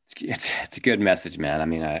 It's a good message, man. I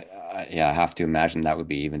mean, I have to imagine that would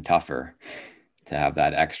be even tougher to have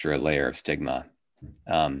that extra layer of stigma.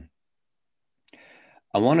 I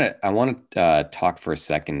want to talk for a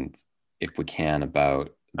second, if we can,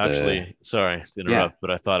 about Actually, sorry to interrupt, but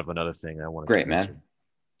I thought of another thing I wanted to mention. Man.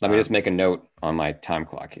 Let me just make a note on my time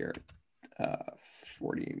clock here.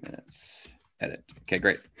 40 minutes edit. Okay,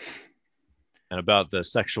 great. And about the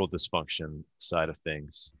sexual dysfunction side of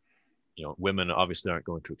things, women obviously aren't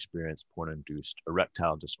going to experience porn-induced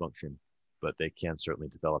erectile dysfunction, but they can certainly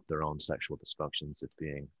develop their own sexual dysfunctions of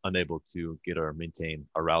being unable to get or maintain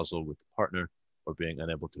arousal with the partner, or being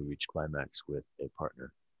unable to reach climax with a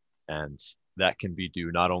partner. And that can be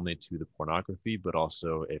due not only to the pornography, but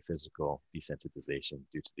also a physical desensitization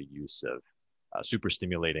due to the use of super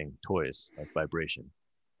stimulating toys like vibration.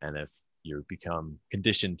 And if you become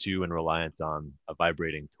conditioned to and reliant on a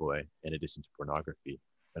vibrating toy in addition to pornography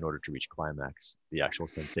in order to reach climax, the actual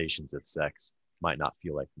sensations of sex might not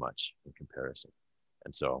feel like much in comparison.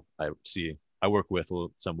 And so I work with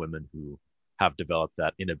some women who have developed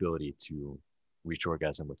that inability to reach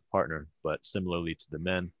orgasm with a partner, but similarly to the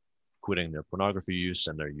men, quitting their pornography use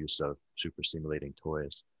and their use of super stimulating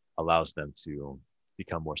toys allows them to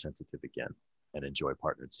become more sensitive again and enjoy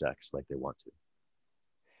partnered sex like they want to.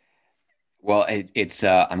 Well,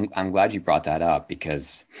 I'm glad you brought that up,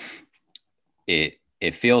 because it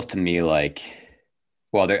feels to me like,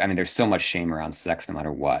 well, there's so much shame around sex no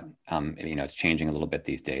matter what. It's changing a little bit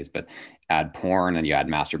these days, but add porn and you add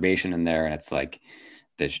masturbation in there, and it's like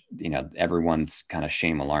this, everyone's kind of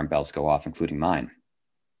shame alarm bells go off, including mine.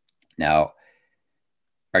 Now,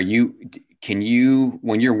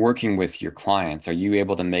 when you're working with your clients, are you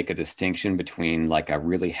able to make a distinction between like a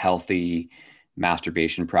really healthy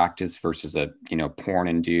masturbation practice versus a,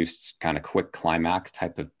 porn-induced kind of quick climax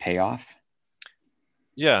type of payoff?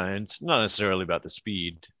 Yeah, and it's not necessarily about the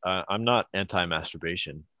speed. I'm not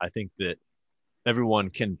anti-masturbation. I think that everyone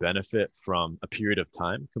can benefit from a period of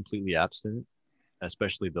time completely abstinent,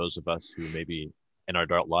 especially those of us who maybe in our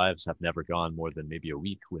adult lives have never gone more than maybe a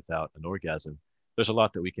week without an orgasm. There's a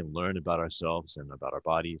lot that we can learn about ourselves and about our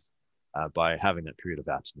bodies by having that period of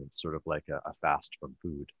abstinence, sort of like a fast from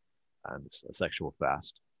food, a sexual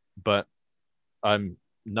fast. But I'm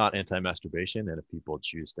not anti-masturbation. And if people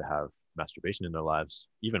choose to have masturbation in their lives,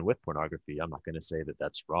 even with pornography, I'm not going to say that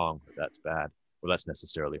that's wrong or that's bad or that's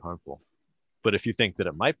necessarily harmful. But if you think that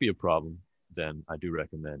it might be a problem, then I do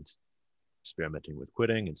recommend experimenting with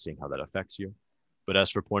quitting and seeing how that affects you. But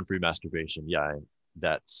as for porn-free masturbation, yeah,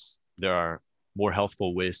 there are more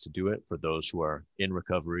healthful ways to do it for those who are in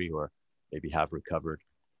recovery or maybe have recovered,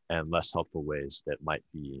 and less helpful ways that might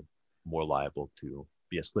be more liable to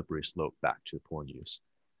be a slippery slope back to porn use.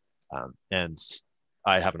 And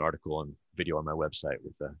I have an article and video on my website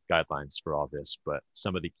with the guidelines for all this, but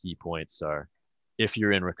some of the key points are, if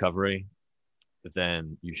you're in recovery,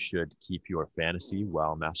 then you should keep your fantasy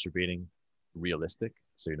while masturbating realistic.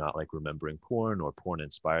 So you're not like remembering porn or porn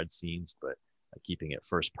inspired scenes, but keeping it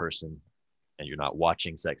first person, and you're not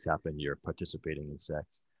watching sex happen, you're participating in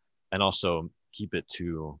sex. And also keep it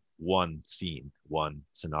to one scene, one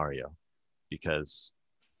scenario, because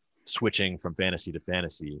switching from fantasy to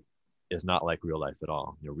fantasy is not like real life at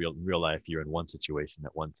all. Real life, you're in one situation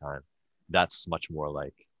at one time. That's much more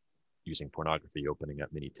like using pornography, opening up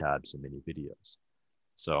many tabs and many videos.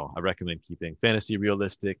 So I recommend keeping fantasy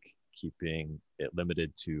realistic, keeping it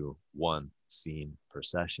limited to one scene per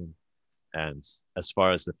session. And as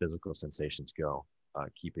far as the physical sensations go,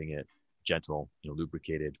 keeping it gentle,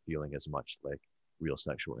 lubricated, feeling as much like real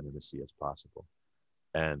sexual intimacy as possible.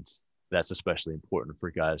 And that's especially important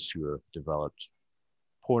for guys who have developed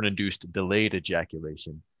porn-induced delayed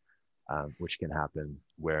ejaculation, which can happen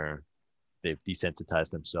where they've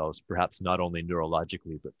desensitized themselves, perhaps not only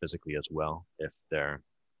neurologically, but physically as well. If their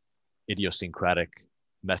idiosyncratic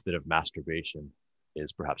method of masturbation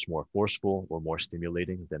is perhaps more forceful or more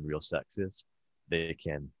stimulating than real sex is, they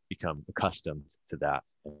can become accustomed to that.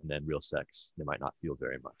 And then real sex, they might not feel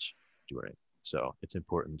very much during. So it's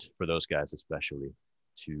important for those guys, especially,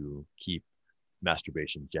 to keep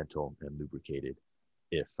masturbation gentle and lubricated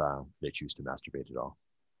if they choose to masturbate at all.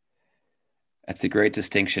 That's a great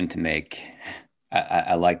distinction to make.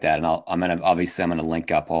 I like that. And I'm gonna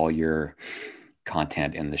link up all your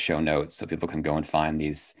content in the show notes so people can go and find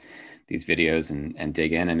these videos and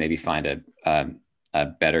dig in and maybe find a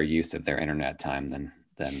better use of their internet time than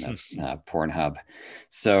Pornhub.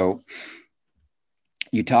 So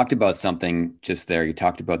you talked about something just there. You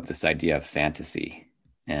talked about this idea of fantasy,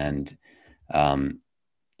 and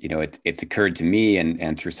it's occurred to me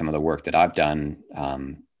and through some of the work that I've done,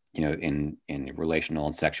 in relational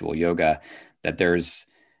and sexual yoga, that there's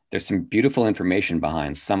some beautiful information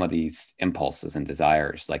behind some of these impulses and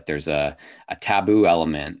desires. Like there's a taboo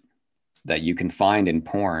element that you can find in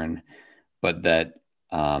porn, but that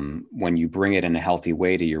when you bring it in a healthy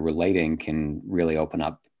way to your relating can really open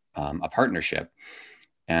up a partnership.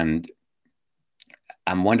 And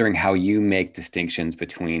I'm wondering how you make distinctions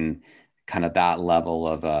between kind of that level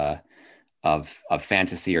of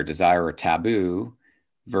fantasy or desire or taboo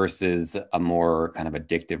versus a more kind of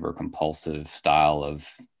addictive or compulsive style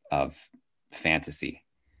of fantasy.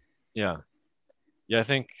 Yeah. I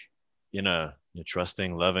think in a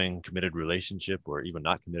trusting, loving, committed relationship, or even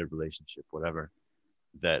not committed relationship, whatever,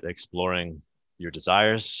 that exploring your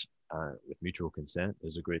desires with mutual consent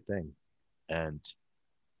is a great thing. And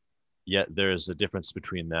yet there's a difference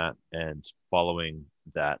between that and following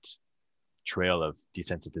that trail of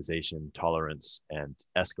desensitization, tolerance, and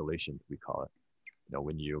escalation, we call it.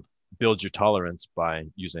 When you build your tolerance by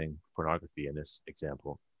using pornography in this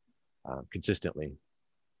example consistently,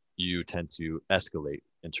 you tend to escalate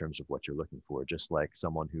in terms of what you're looking for. Just like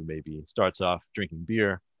someone who maybe starts off drinking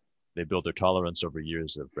beer, they build their tolerance over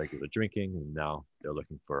years of regular drinking, and now they're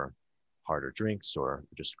looking for harder drinks or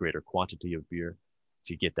just greater quantity of beer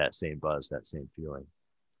to get that same buzz, that same feeling.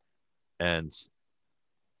 And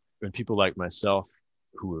when people like myself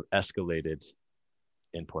who escalated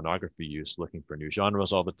in pornography use, looking for new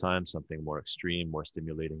genres all the time, something more extreme, more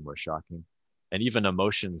stimulating, more shocking, and even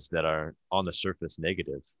emotions that are on the surface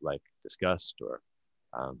negative, like disgust or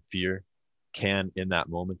fear, can, in that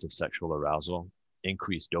moment of sexual arousal,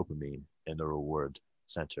 increase dopamine in the reward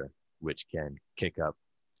center, which can kick up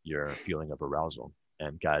your feeling of arousal.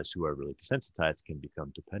 And guys who are really desensitized can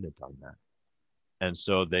become dependent on that. And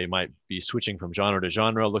so they might be switching from genre to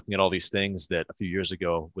genre, looking at all these things that a few years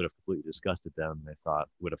ago would have completely disgusted them. They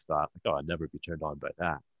would have thought, like, oh, I'd never be turned on by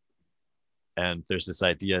that. And there's this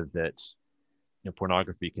idea that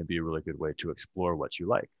pornography can be a really good way to explore what you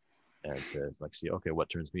like and to see, okay, what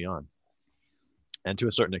turns me on. And to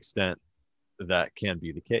a certain extent, that can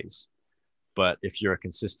be the case. But if you're a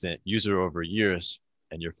consistent user over years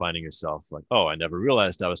and you're finding yourself like, oh, I never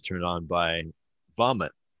realized I was turned on by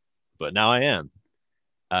vomit, but now I am.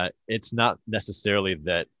 It's not necessarily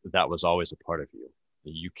that was always a part of you.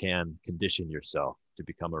 You can condition yourself to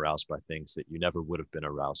become aroused by things that you never would have been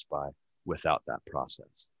aroused by without that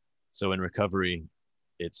process. So in recovery,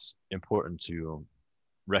 it's important to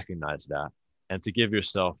recognize that and to give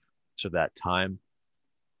yourself to that time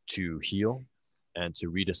to heal and to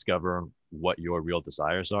rediscover what your real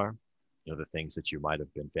desires are, the things that you might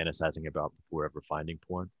have been fantasizing about before ever finding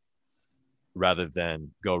porn, rather than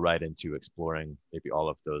go right into exploring maybe all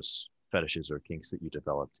of those fetishes or kinks that you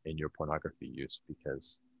developed in your pornography use,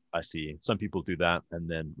 because I see some people do that and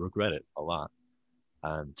then regret it a lot.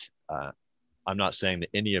 And I'm not saying that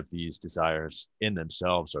any of these desires in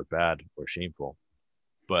themselves are bad or shameful,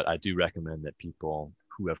 but I do recommend that people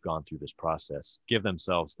who have gone through this process give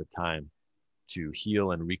themselves the time to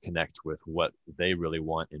heal and reconnect with what they really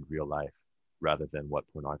want in real life, rather than what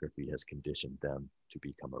pornography has conditioned them to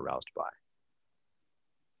become aroused by.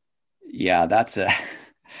 Yeah,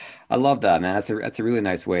 I love that, man. That's a really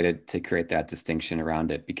nice way to create that distinction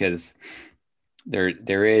around it, because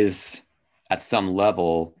there is, at some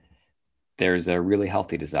level, there's a really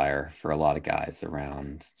healthy desire for a lot of guys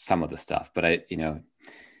around some of the stuff. But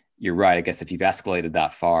you're right. I guess if you've escalated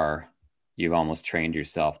that far, you've almost trained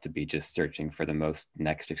yourself to be just searching for the most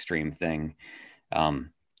next extreme thing,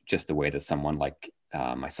 just the way that someone like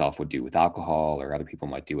myself would do with alcohol, or other people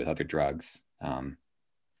might do with other drugs.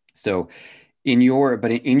 So in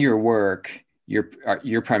your work,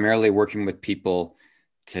 you're primarily working with people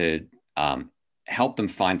to help them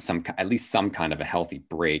find at least some kind of a healthy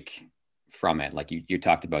break from it. Like you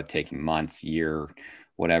talked about taking months, year,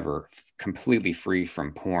 whatever, completely free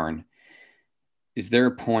from porn. Is there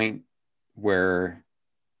a point where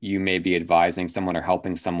you may be advising someone or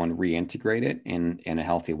helping someone reintegrate it in a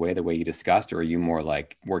healthy way, the way you discussed, or are you more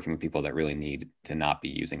like working with people that really need to not be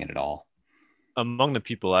using it at all? Among the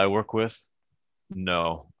people I work with,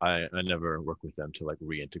 no, I never work with them to like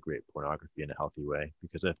reintegrate pornography in a healthy way,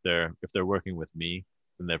 because if they're working with me,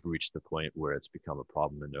 then they've reached the point where it's become a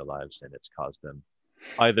problem in their lives and it's caused them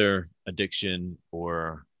either addiction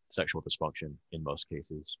or sexual dysfunction in most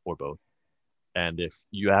cases, or both. And if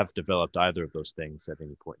you have developed either of those things at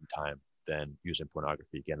any point in time, then using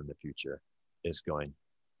pornography again in the future is going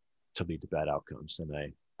to lead to bad outcomes.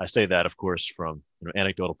 And I say that, of course, from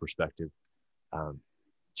anecdotal perspective,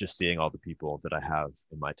 just seeing all the people that I have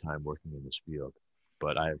in my time working in this field.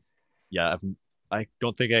 But I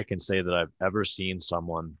don't think I can say that I've ever seen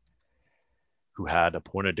someone who had a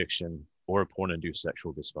porn addiction or a porn-induced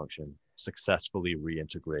sexual dysfunction successfully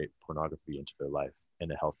reintegrate pornography into their life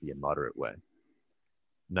in a healthy and moderate way.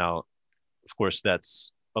 Now, of course,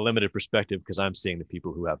 that's a limited perspective because I'm seeing the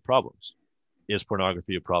people who have problems. Is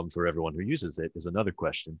pornography a problem for everyone who uses it is another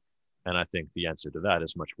question. And I think the answer to that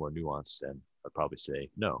is much more nuanced, and I'd probably say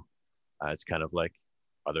no. It's kind of like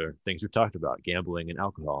other things we've talked about, gambling and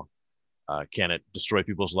alcohol. Can it destroy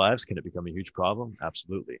people's lives? Can it become a huge problem?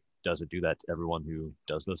 Absolutely. Does it do that to everyone who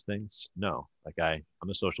does those things? No. Like I'm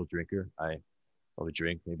a social drinker. I probably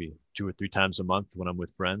drink maybe 2 or 3 times a month when I'm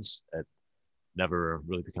with friends. It never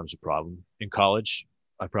really becomes a problem. In college,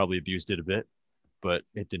 I probably abused it a bit, but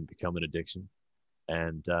it didn't become an addiction.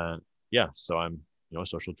 And so I'm a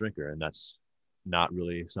social drinker, and that's not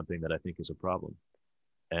really something that I think is a problem.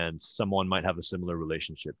 And someone might have a similar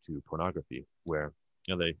relationship to pornography, where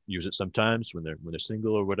they use it sometimes when they're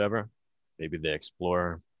single or whatever. Maybe they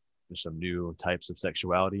explore some new types of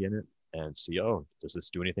sexuality in it and see, oh, does this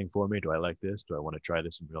do anything for me? Do I like this? Do I want to try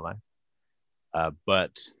this in real life?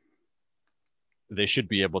 But they should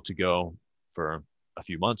be able to go for a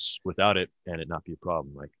few months without it and it not be a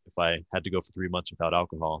problem. Like if I had to go for 3 months without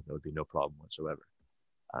alcohol, that would be no problem whatsoever.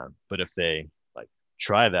 But if they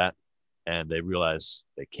try that and they realize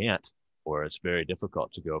they can't, or it's very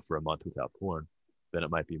difficult to go for a month without porn, then it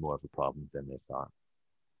might be more of a problem than they thought.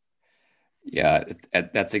 Yeah,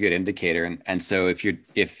 that's a good indicator. And so if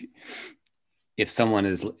someone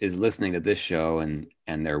is listening to this show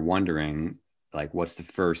and they're wondering, like, what's the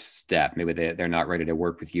first step? Maybe they're not ready to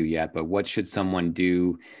work with you yet, but what should someone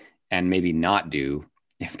do and maybe not do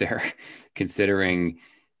if they're considering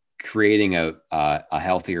creating a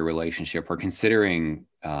healthier relationship, or considering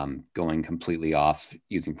going completely off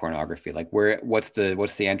using pornography? Like, what's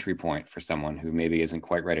the entry point for someone who maybe isn't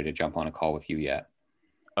quite ready to jump on a call with you yet?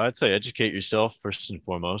 I'd say educate yourself first and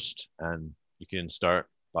foremost, and you can start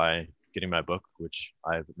by getting my book, which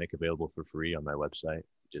I make available for free on my website.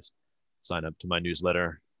 Just sign up to my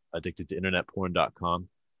newsletter, addictedtointernetporn.com.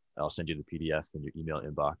 I'll send you the PDF in your email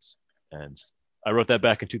inbox. And I wrote that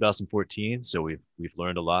back in 2014, so we've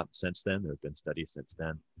learned a lot since then. There have been studies since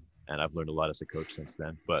then, and I've learned a lot as a coach since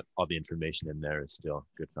then. But all the information in there is still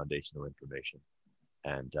good foundational information.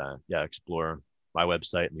 And explore my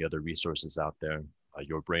website and the other resources out there,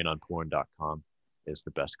 yourbrainonporn.com. is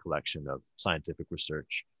the best collection of scientific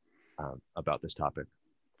research about this topic.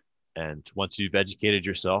 And once you've educated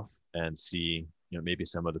yourself and see, maybe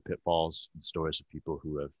some of the pitfalls and stories of people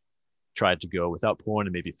who have tried to go without porn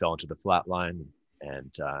and maybe fell into the flat line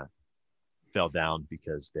and fell down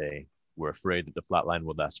because they were afraid that the flat line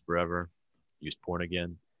would last forever, used porn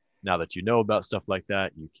again. Now that you know about stuff like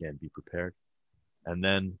that, you can be prepared. And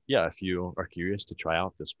then, if you are curious to try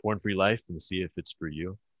out this porn-free life and see if it's for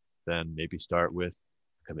you, then maybe start with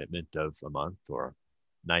a commitment of a month, or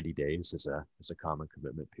 90 days is a common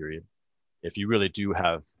commitment period. If you really do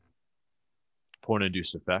have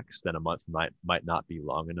porn-induced effects, then a month might not be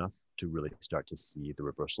long enough to really start to see the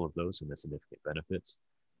reversal of those and the significant benefits.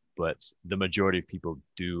 But the majority of people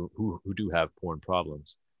who do have porn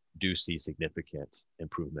problems do see significant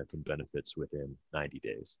improvements and benefits within 90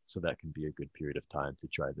 days. So that can be a good period of time to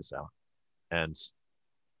try this out. And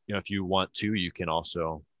if you want to, you can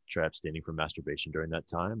also try abstaining from masturbation during that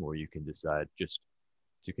time, or you can decide just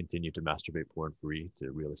to continue to masturbate porn-free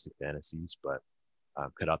to realistic fantasies, but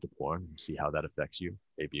cut out the porn and see how that affects you.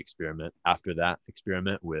 Maybe experiment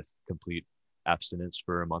with complete abstinence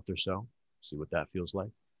for a month or so, see what that feels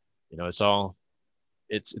like.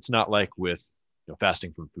 It's not like with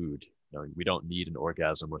fasting from food. We don't need an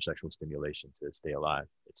orgasm or sexual stimulation to stay alive.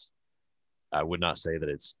 I would not say that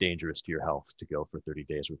it's dangerous to your health to go for 30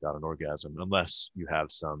 days without an orgasm, unless you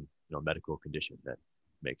have some medical condition that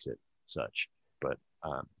makes it such. But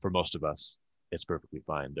for most of us, it's perfectly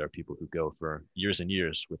fine. There are people who go for years and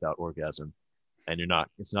years without orgasm, and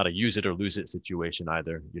it's not a use it or lose it situation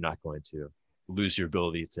either. You're not going to lose your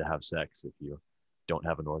ability to have sex if you don't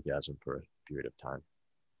have an orgasm for a period of time.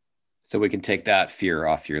 So we can take that fear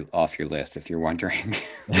off your list. If you're wondering,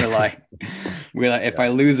 if I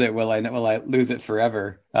lose it, will I lose it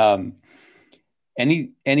forever?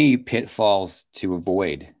 Any pitfalls to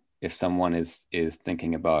avoid if someone is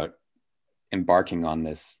thinking about embarking on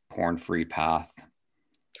this porn-free path?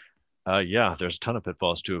 There's a ton of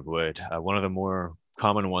pitfalls to avoid. One of the more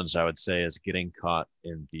common ones I would say is getting caught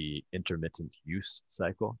in the intermittent use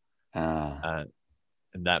cycle.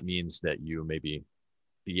 And that means that you maybe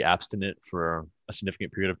be abstinent for a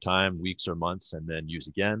significant period of time, weeks or months, and then use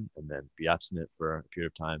again, and then be abstinent for a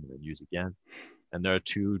period of time and then use again. And there are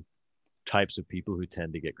two types of people who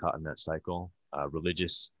tend to get caught in that cycle.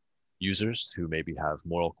 Religious users who maybe have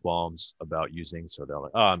moral qualms about using. So they're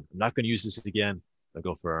like, I'm not going to use this again. They'll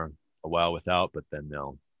go for a while without, but then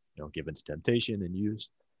they'll give into temptation and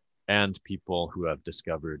use. And people who have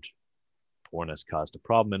discovered porn has caused a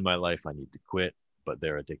problem in my life, I need to quit, but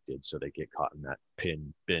they're addicted, so they get caught in that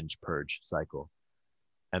binge purge cycle.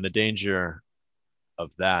 And the danger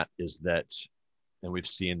of that is that, and we've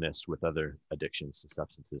seen this with other addictions to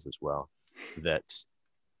substances as well, that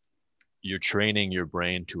you're training your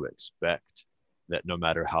brain to expect that no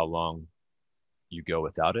matter how long you go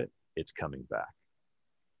without it, it's coming back.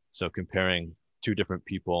 So comparing two different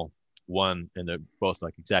people, one, and they're both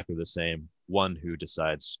like exactly the same, one who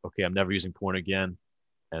decides, okay, I'm never using porn again,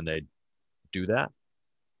 and they do that,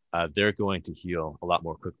 they're going to heal a lot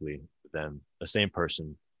more quickly than the same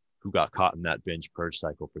person who got caught in that binge purge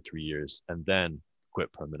cycle for 3 years and then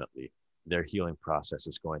quit permanently. Their healing process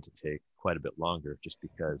is going to take quite a bit longer, just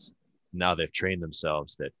because now they've trained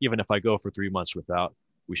themselves that even if I go for 3 months without,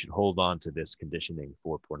 we should hold on to this conditioning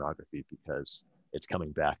for pornography because it's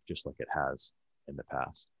coming back just like it has in the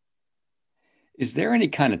past. Is there any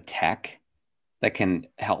kind of tech that can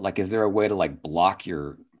help? Like, is there a way to block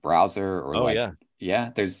your browser or there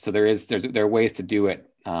are ways to do it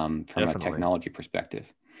from Definitely. A technology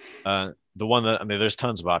perspective? The one that, there's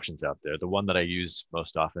tons of options out there. The one that I use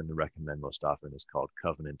most often and recommend most often is called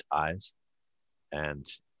Covenant Eyes. And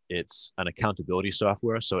it's an accountability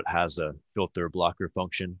software. So it has a filter blocker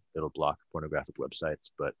function. It'll block pornographic websites,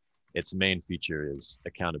 but its main feature is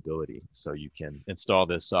accountability. So you can install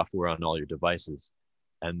this software on all your devices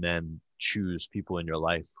and then choose people in your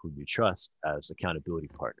life who you trust as accountability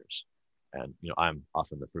partners. And, I'm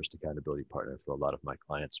often the first accountability partner for a lot of my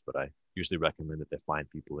clients, but I usually recommend that they find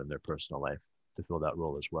people in their personal life to fill that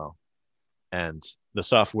role as well. And the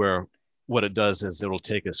software, what it does is it'll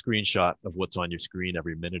take a screenshot of what's on your screen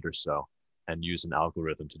every minute or so and use an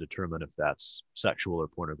algorithm to determine if that's sexual or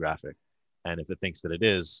pornographic. And if it thinks that it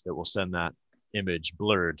is, it will send that image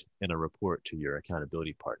blurred in a report to your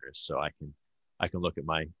accountability partners. So I can look at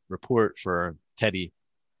my report for Teddy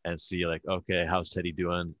and see okay, how's Teddy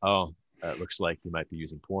doing? Oh, it looks like you might be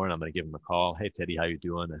using porn. I'm going to give him a call. Hey, Teddy, how you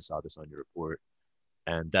doing? I saw this on your report.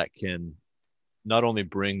 And that can not only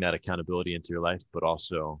bring that accountability into your life, but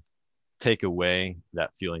also take away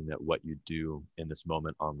that feeling that what you do in this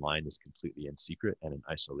moment online is completely in secret and in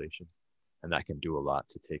isolation. And that can do a lot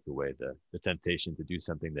to take away the temptation to do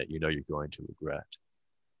something that you know you're going to regret.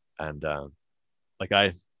 And like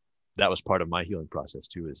that was part of my healing process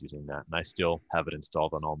too, is using that. And I still have it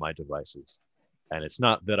installed on all my devices. And it's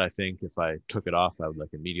not that I think if I took it off, I would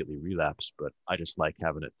like immediately relapse, but I just like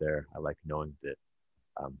having it there. I like knowing that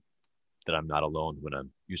that I'm not alone when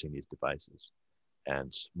I'm using these devices.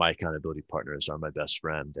 And my accountability partners are my best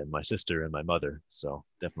friend and my sister and my mother. So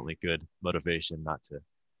definitely good motivation not to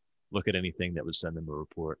look at anything that would send them a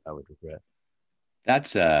report I would regret.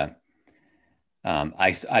 That's I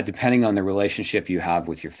depending on the relationship you have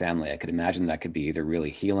with your family, I could imagine that could be either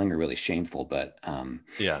really healing or really shameful. But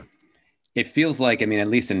yeah, it feels like, I mean, at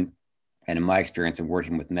least in my experience of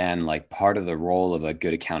working with men, like part of the role of a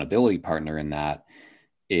good accountability partner in that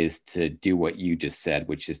is to do what you just said,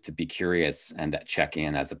 which is to be curious and check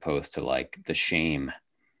in, as opposed to like the shame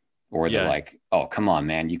or the like, oh, come on,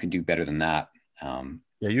 man, you can do better than that.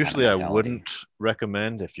 Yeah, usually I wouldn't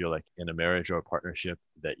recommend, if you're like in a marriage or a partnership,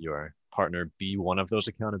 that your partner be one of those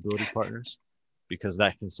accountability partners, because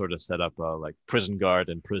that can sort of set up a like prison guard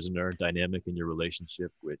and prisoner dynamic in your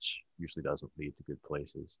relationship, which usually doesn't lead to good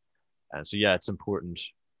places. And so, yeah, it's important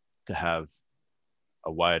to have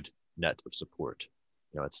a wide net of support.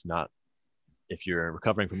 You know, it's not, if you're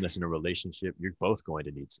recovering from this in a relationship, you're both going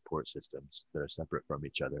to need support systems that are separate from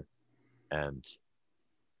each other. And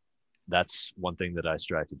that's one thing that I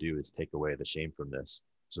strive to do, is take away the shame from this,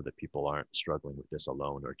 so that people aren't struggling with this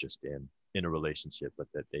alone or just in a relationship,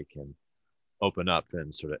 but that they can open up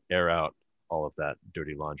and sort of air out all of that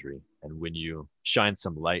dirty laundry. And when you shine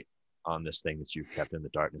some light on this thing that you've kept in the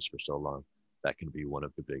darkness for so long, that can be one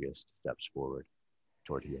of the biggest steps forward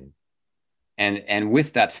toward healing. And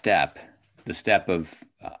with that step, the step of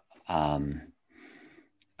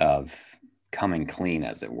coming clean,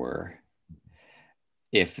 as it were,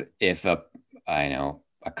 if a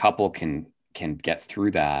couple can get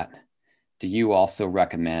through that, do you also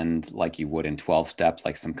recommend, like you would in 12 steps,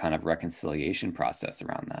 like some kind of reconciliation process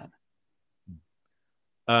around that?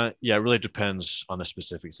 Yeah, it really depends on the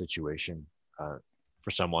specific situation.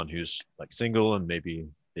 For someone who's like single and maybe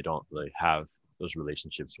they don't really have those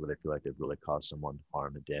relationships where they feel like they've really caused someone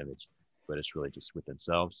harm and damage, but it's really just with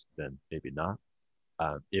themselves, then maybe not.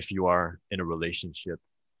 If you are in a relationship,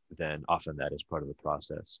 then often that is part of the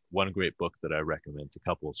process. One great book that I recommend to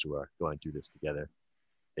couples who are going through this together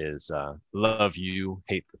is Love You,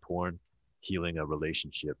 Hate the Porn, Healing a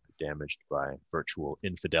Relationship Damaged by Virtual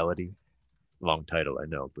Infidelity. Long title, I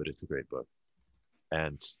know, but it's a great book.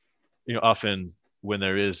 And, you know, often when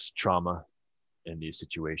there is trauma in these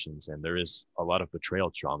situations, and there is a lot of betrayal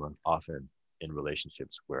trauma often in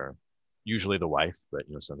relationships, where usually the wife, but,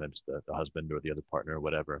 you know, sometimes the husband or the other partner or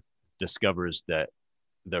whatever, discovers that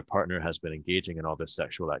their partner has been engaging in all this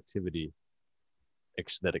sexual activity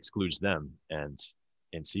that excludes them, and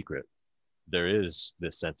in secret, there is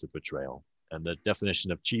this sense of betrayal. And the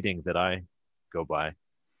definition of cheating that I go by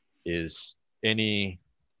is any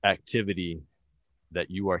activity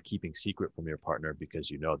that you are keeping secret from your partner because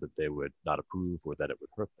you know that they would not approve or that it would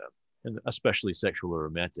hurt them, and especially sexual or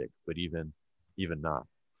romantic, but even not.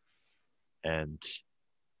 And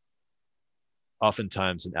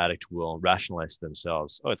oftentimes an addict will rationalize to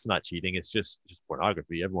themselves, oh, it's not cheating, it's just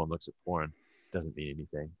pornography, everyone looks at porn, it doesn't mean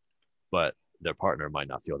anything. But their partner might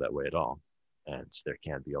not feel that way at all, and there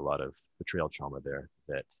can be a lot of betrayal trauma there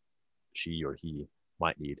that she or he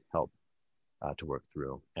might need help to work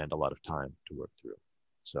through, and a lot of time to work through.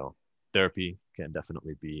 So therapy can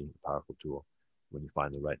definitely be a powerful tool when you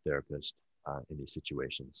find the right therapist in these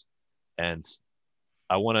situations. And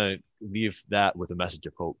I want to leave that with a message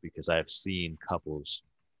of hope, because I have seen couples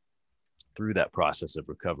through that process of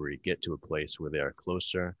recovery get to a place where they are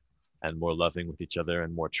closer and more loving with each other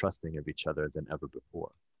and more trusting of each other than ever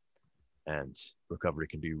before. And recovery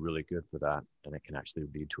can be really good for that. And it can actually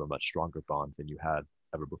lead to a much stronger bond than you had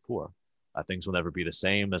ever before. Things will never be the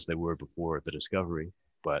same as they were before the discovery,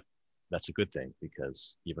 but that's a good thing,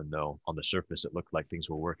 because even though on the surface it looked like things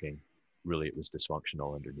were working, really it was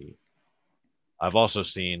dysfunctional underneath. I've also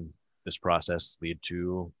seen this process lead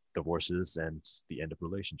to divorces and the end of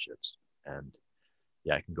relationships. And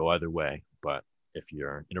yeah, it can go either way. But if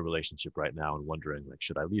you're in a relationship right now and wondering, like,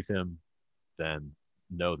 should I leave him? Then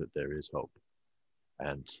know that there is hope.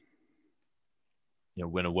 And, you know,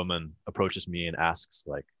 when a woman approaches me and asks,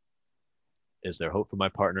 like, is there hope for my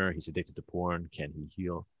partner? He's addicted to porn. Can he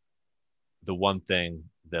heal? The one thing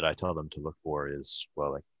that I tell them to look for is,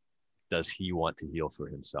 well, like, does he want to heal for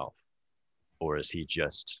himself? Or is he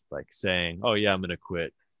just like saying, oh yeah, I'm going to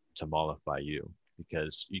quit to mollify you?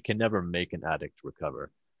 Because you can never make an addict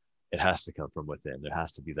recover. it has to come from within. There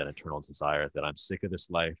has to be that internal desire that I'm sick of this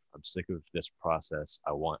life. I'm sick of this process.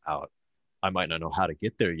 I want out. I might not know how to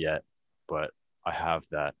get there yet, but I have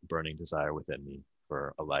that burning desire within me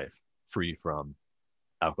for a life free from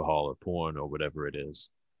alcohol or porn or whatever it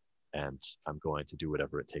is. And I'm going to do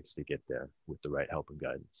whatever it takes to get there with the right help and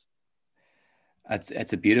guidance.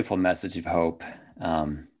 It's a beautiful message of hope.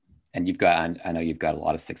 And you've got, I know you've got a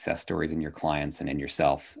lot of success stories in your clients and in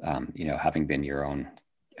yourself, having been your own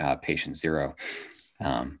patient zero.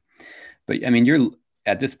 But I mean, you're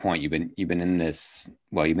at this point, you've been in this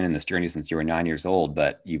journey since you were 9 years old,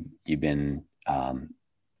 but you've been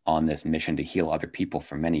on this mission to heal other people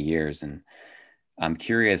for many years. And I'm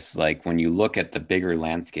curious, like when you look at the bigger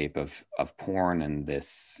landscape of porn and the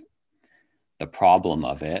problem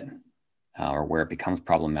of it, or where it becomes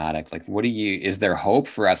problematic, like is there hope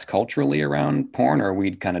for us culturally around porn, or are we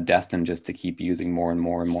kind of destined just to keep using more and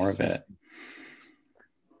more and more of it?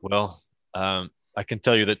 Well, I can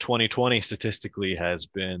tell you that 2020 statistically has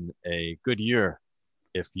been a good year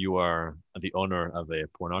if you are the owner of a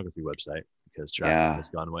pornography website, because traffic has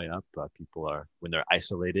gone way up. People are, when they're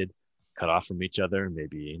isolated, cut off from each other,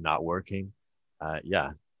 maybe not working.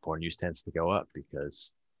 Porn use tends to go up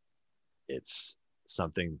because it's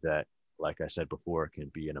something that, like I said before, can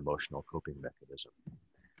be an emotional coping mechanism.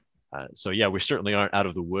 We certainly aren't out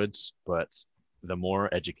of the woods, but the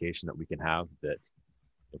more education that we can have that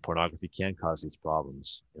pornography can cause these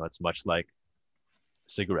problems, it's much like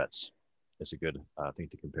cigarettes. It's a good thing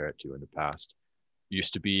to compare it to. In the past, it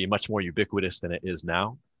used to be much more ubiquitous than it is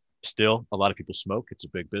now. Still, a lot of people smoke. It's a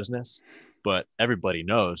big business, but everybody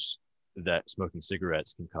knows that smoking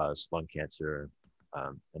cigarettes can cause lung cancer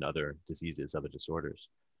and other diseases, other disorders.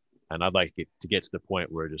 And I'd like to get to the point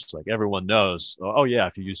where just like everyone knows, oh yeah,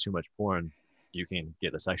 if you use too much porn, you can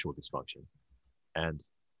get a sexual dysfunction. And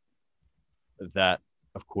that,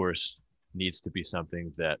 of course, needs to be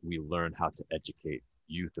something that we learn how to educate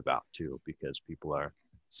youth about too, because people are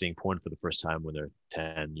seeing porn for the first time when they're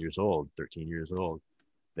 10 years old, 13 years old.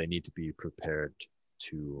 They need to be prepared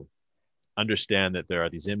to understand that there are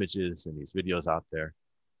these images and these videos out there,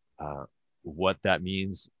 what that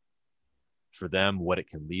means for them, what it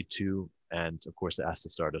can lead to. And of course, it has to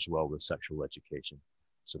start as well with sexual education,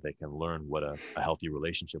 so they can learn what a healthy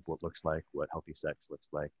relationship looks like, what healthy sex looks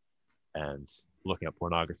like. And looking at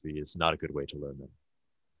pornography is not a good way to learn them.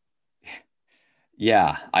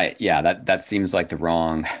 That seems like the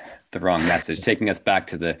wrong message. Taking us back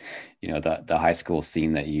to the high school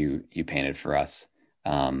scene that you painted for us.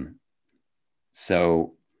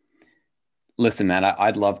 So listen, man,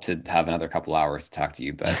 I'd love to have another couple hours to talk to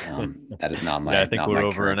you, but that is not my. I think we're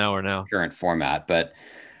over an hour now. Current format, but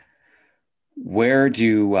where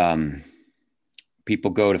do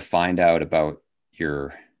people go to find out about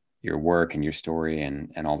your work and your story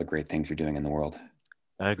and all the great things you're doing in the world?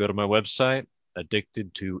 I go to my website,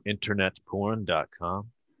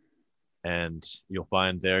 addictedtointernetporn.com, and you'll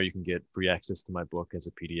find there you can get free access to my book as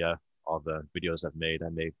a PDF, all the videos I've made. I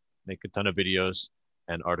make a ton of videos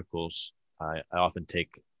and articles. I often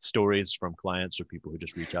take stories from clients or people who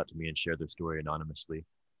just reach out to me and share their story anonymously,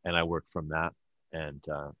 and I work from that and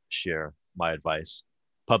share my advice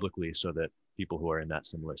publicly so that people who are in that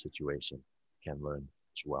similar situation can learn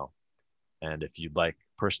as well. And if you'd like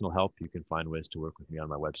personal help, you can find ways to work with me on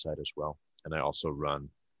my website as well. And I also run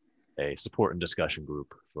a support and discussion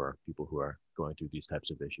group for people who are going through these types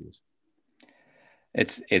of issues.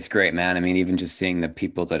 It's great, man. I mean, even just seeing the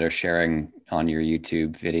people that are sharing on your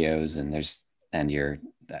YouTube videos and your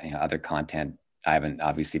other content. I haven't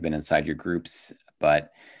obviously been inside your groups,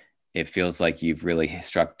 but it feels like you've really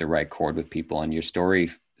struck the right chord with people, and your story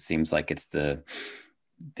seems like it's the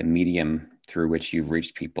medium through which you've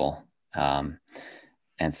reached people. And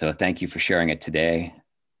so thank you for sharing it today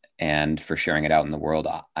and for sharing it out in the world.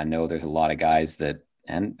 I know there's a lot of guys that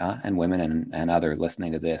and women and other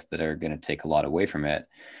listening to this that are going to take a lot away from it.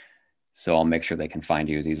 So I'll make sure they can find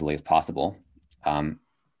you as easily as possible.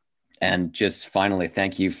 And just finally,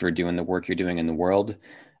 thank you for doing the work you're doing in the world.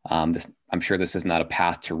 I'm sure this is not a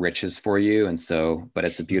path to riches for you. But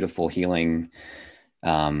it's a beautiful healing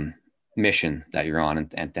mission that you're on.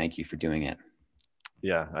 And thank you for doing it.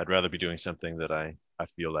 Yeah, I'd rather be doing something that I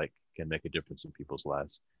feel like can make a difference in people's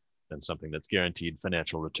lives than something that's guaranteed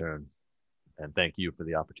financial return. And thank you for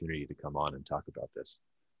the opportunity to come on and talk about this.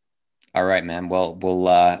 All right, man. Well,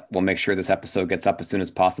 we'll make sure this episode gets up as soon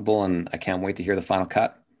as possible, and I can't wait to hear the final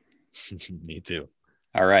cut. Me too.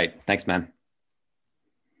 All right. Thanks, man.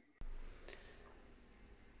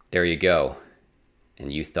 There you go.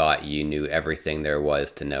 And you thought you knew everything there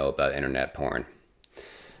was to know about internet porn.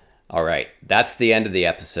 All right. That's the end of the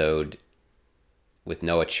episode. with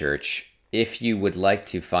Noah Church. If you would like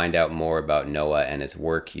to find out more about Noah and his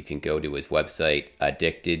work, you can go to his website,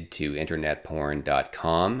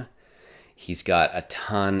 addictedtointernetporn.com. He's got a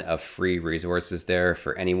ton of free resources there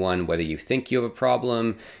for anyone, whether you think you have a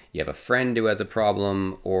problem, you have a friend who has a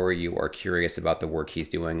problem, or you are curious about the work he's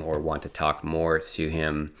doing or want to talk more to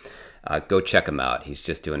him. Go check him out. He's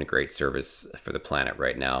just doing a great service for the planet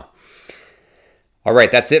right now. All right,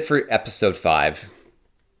 that's it for episode 5.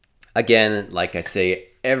 Again, like I say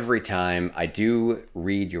every time, I do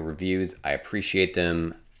read your reviews. I appreciate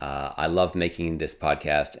them. I love making this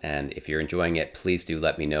podcast, and if you're enjoying it, please do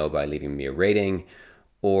let me know by leaving me a rating,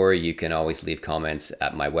 or you can always leave comments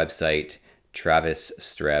at my website,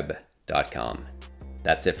 travisstreb.com.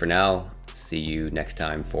 That's it for now. See you next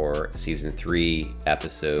time for season 3,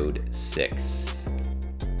 episode 6.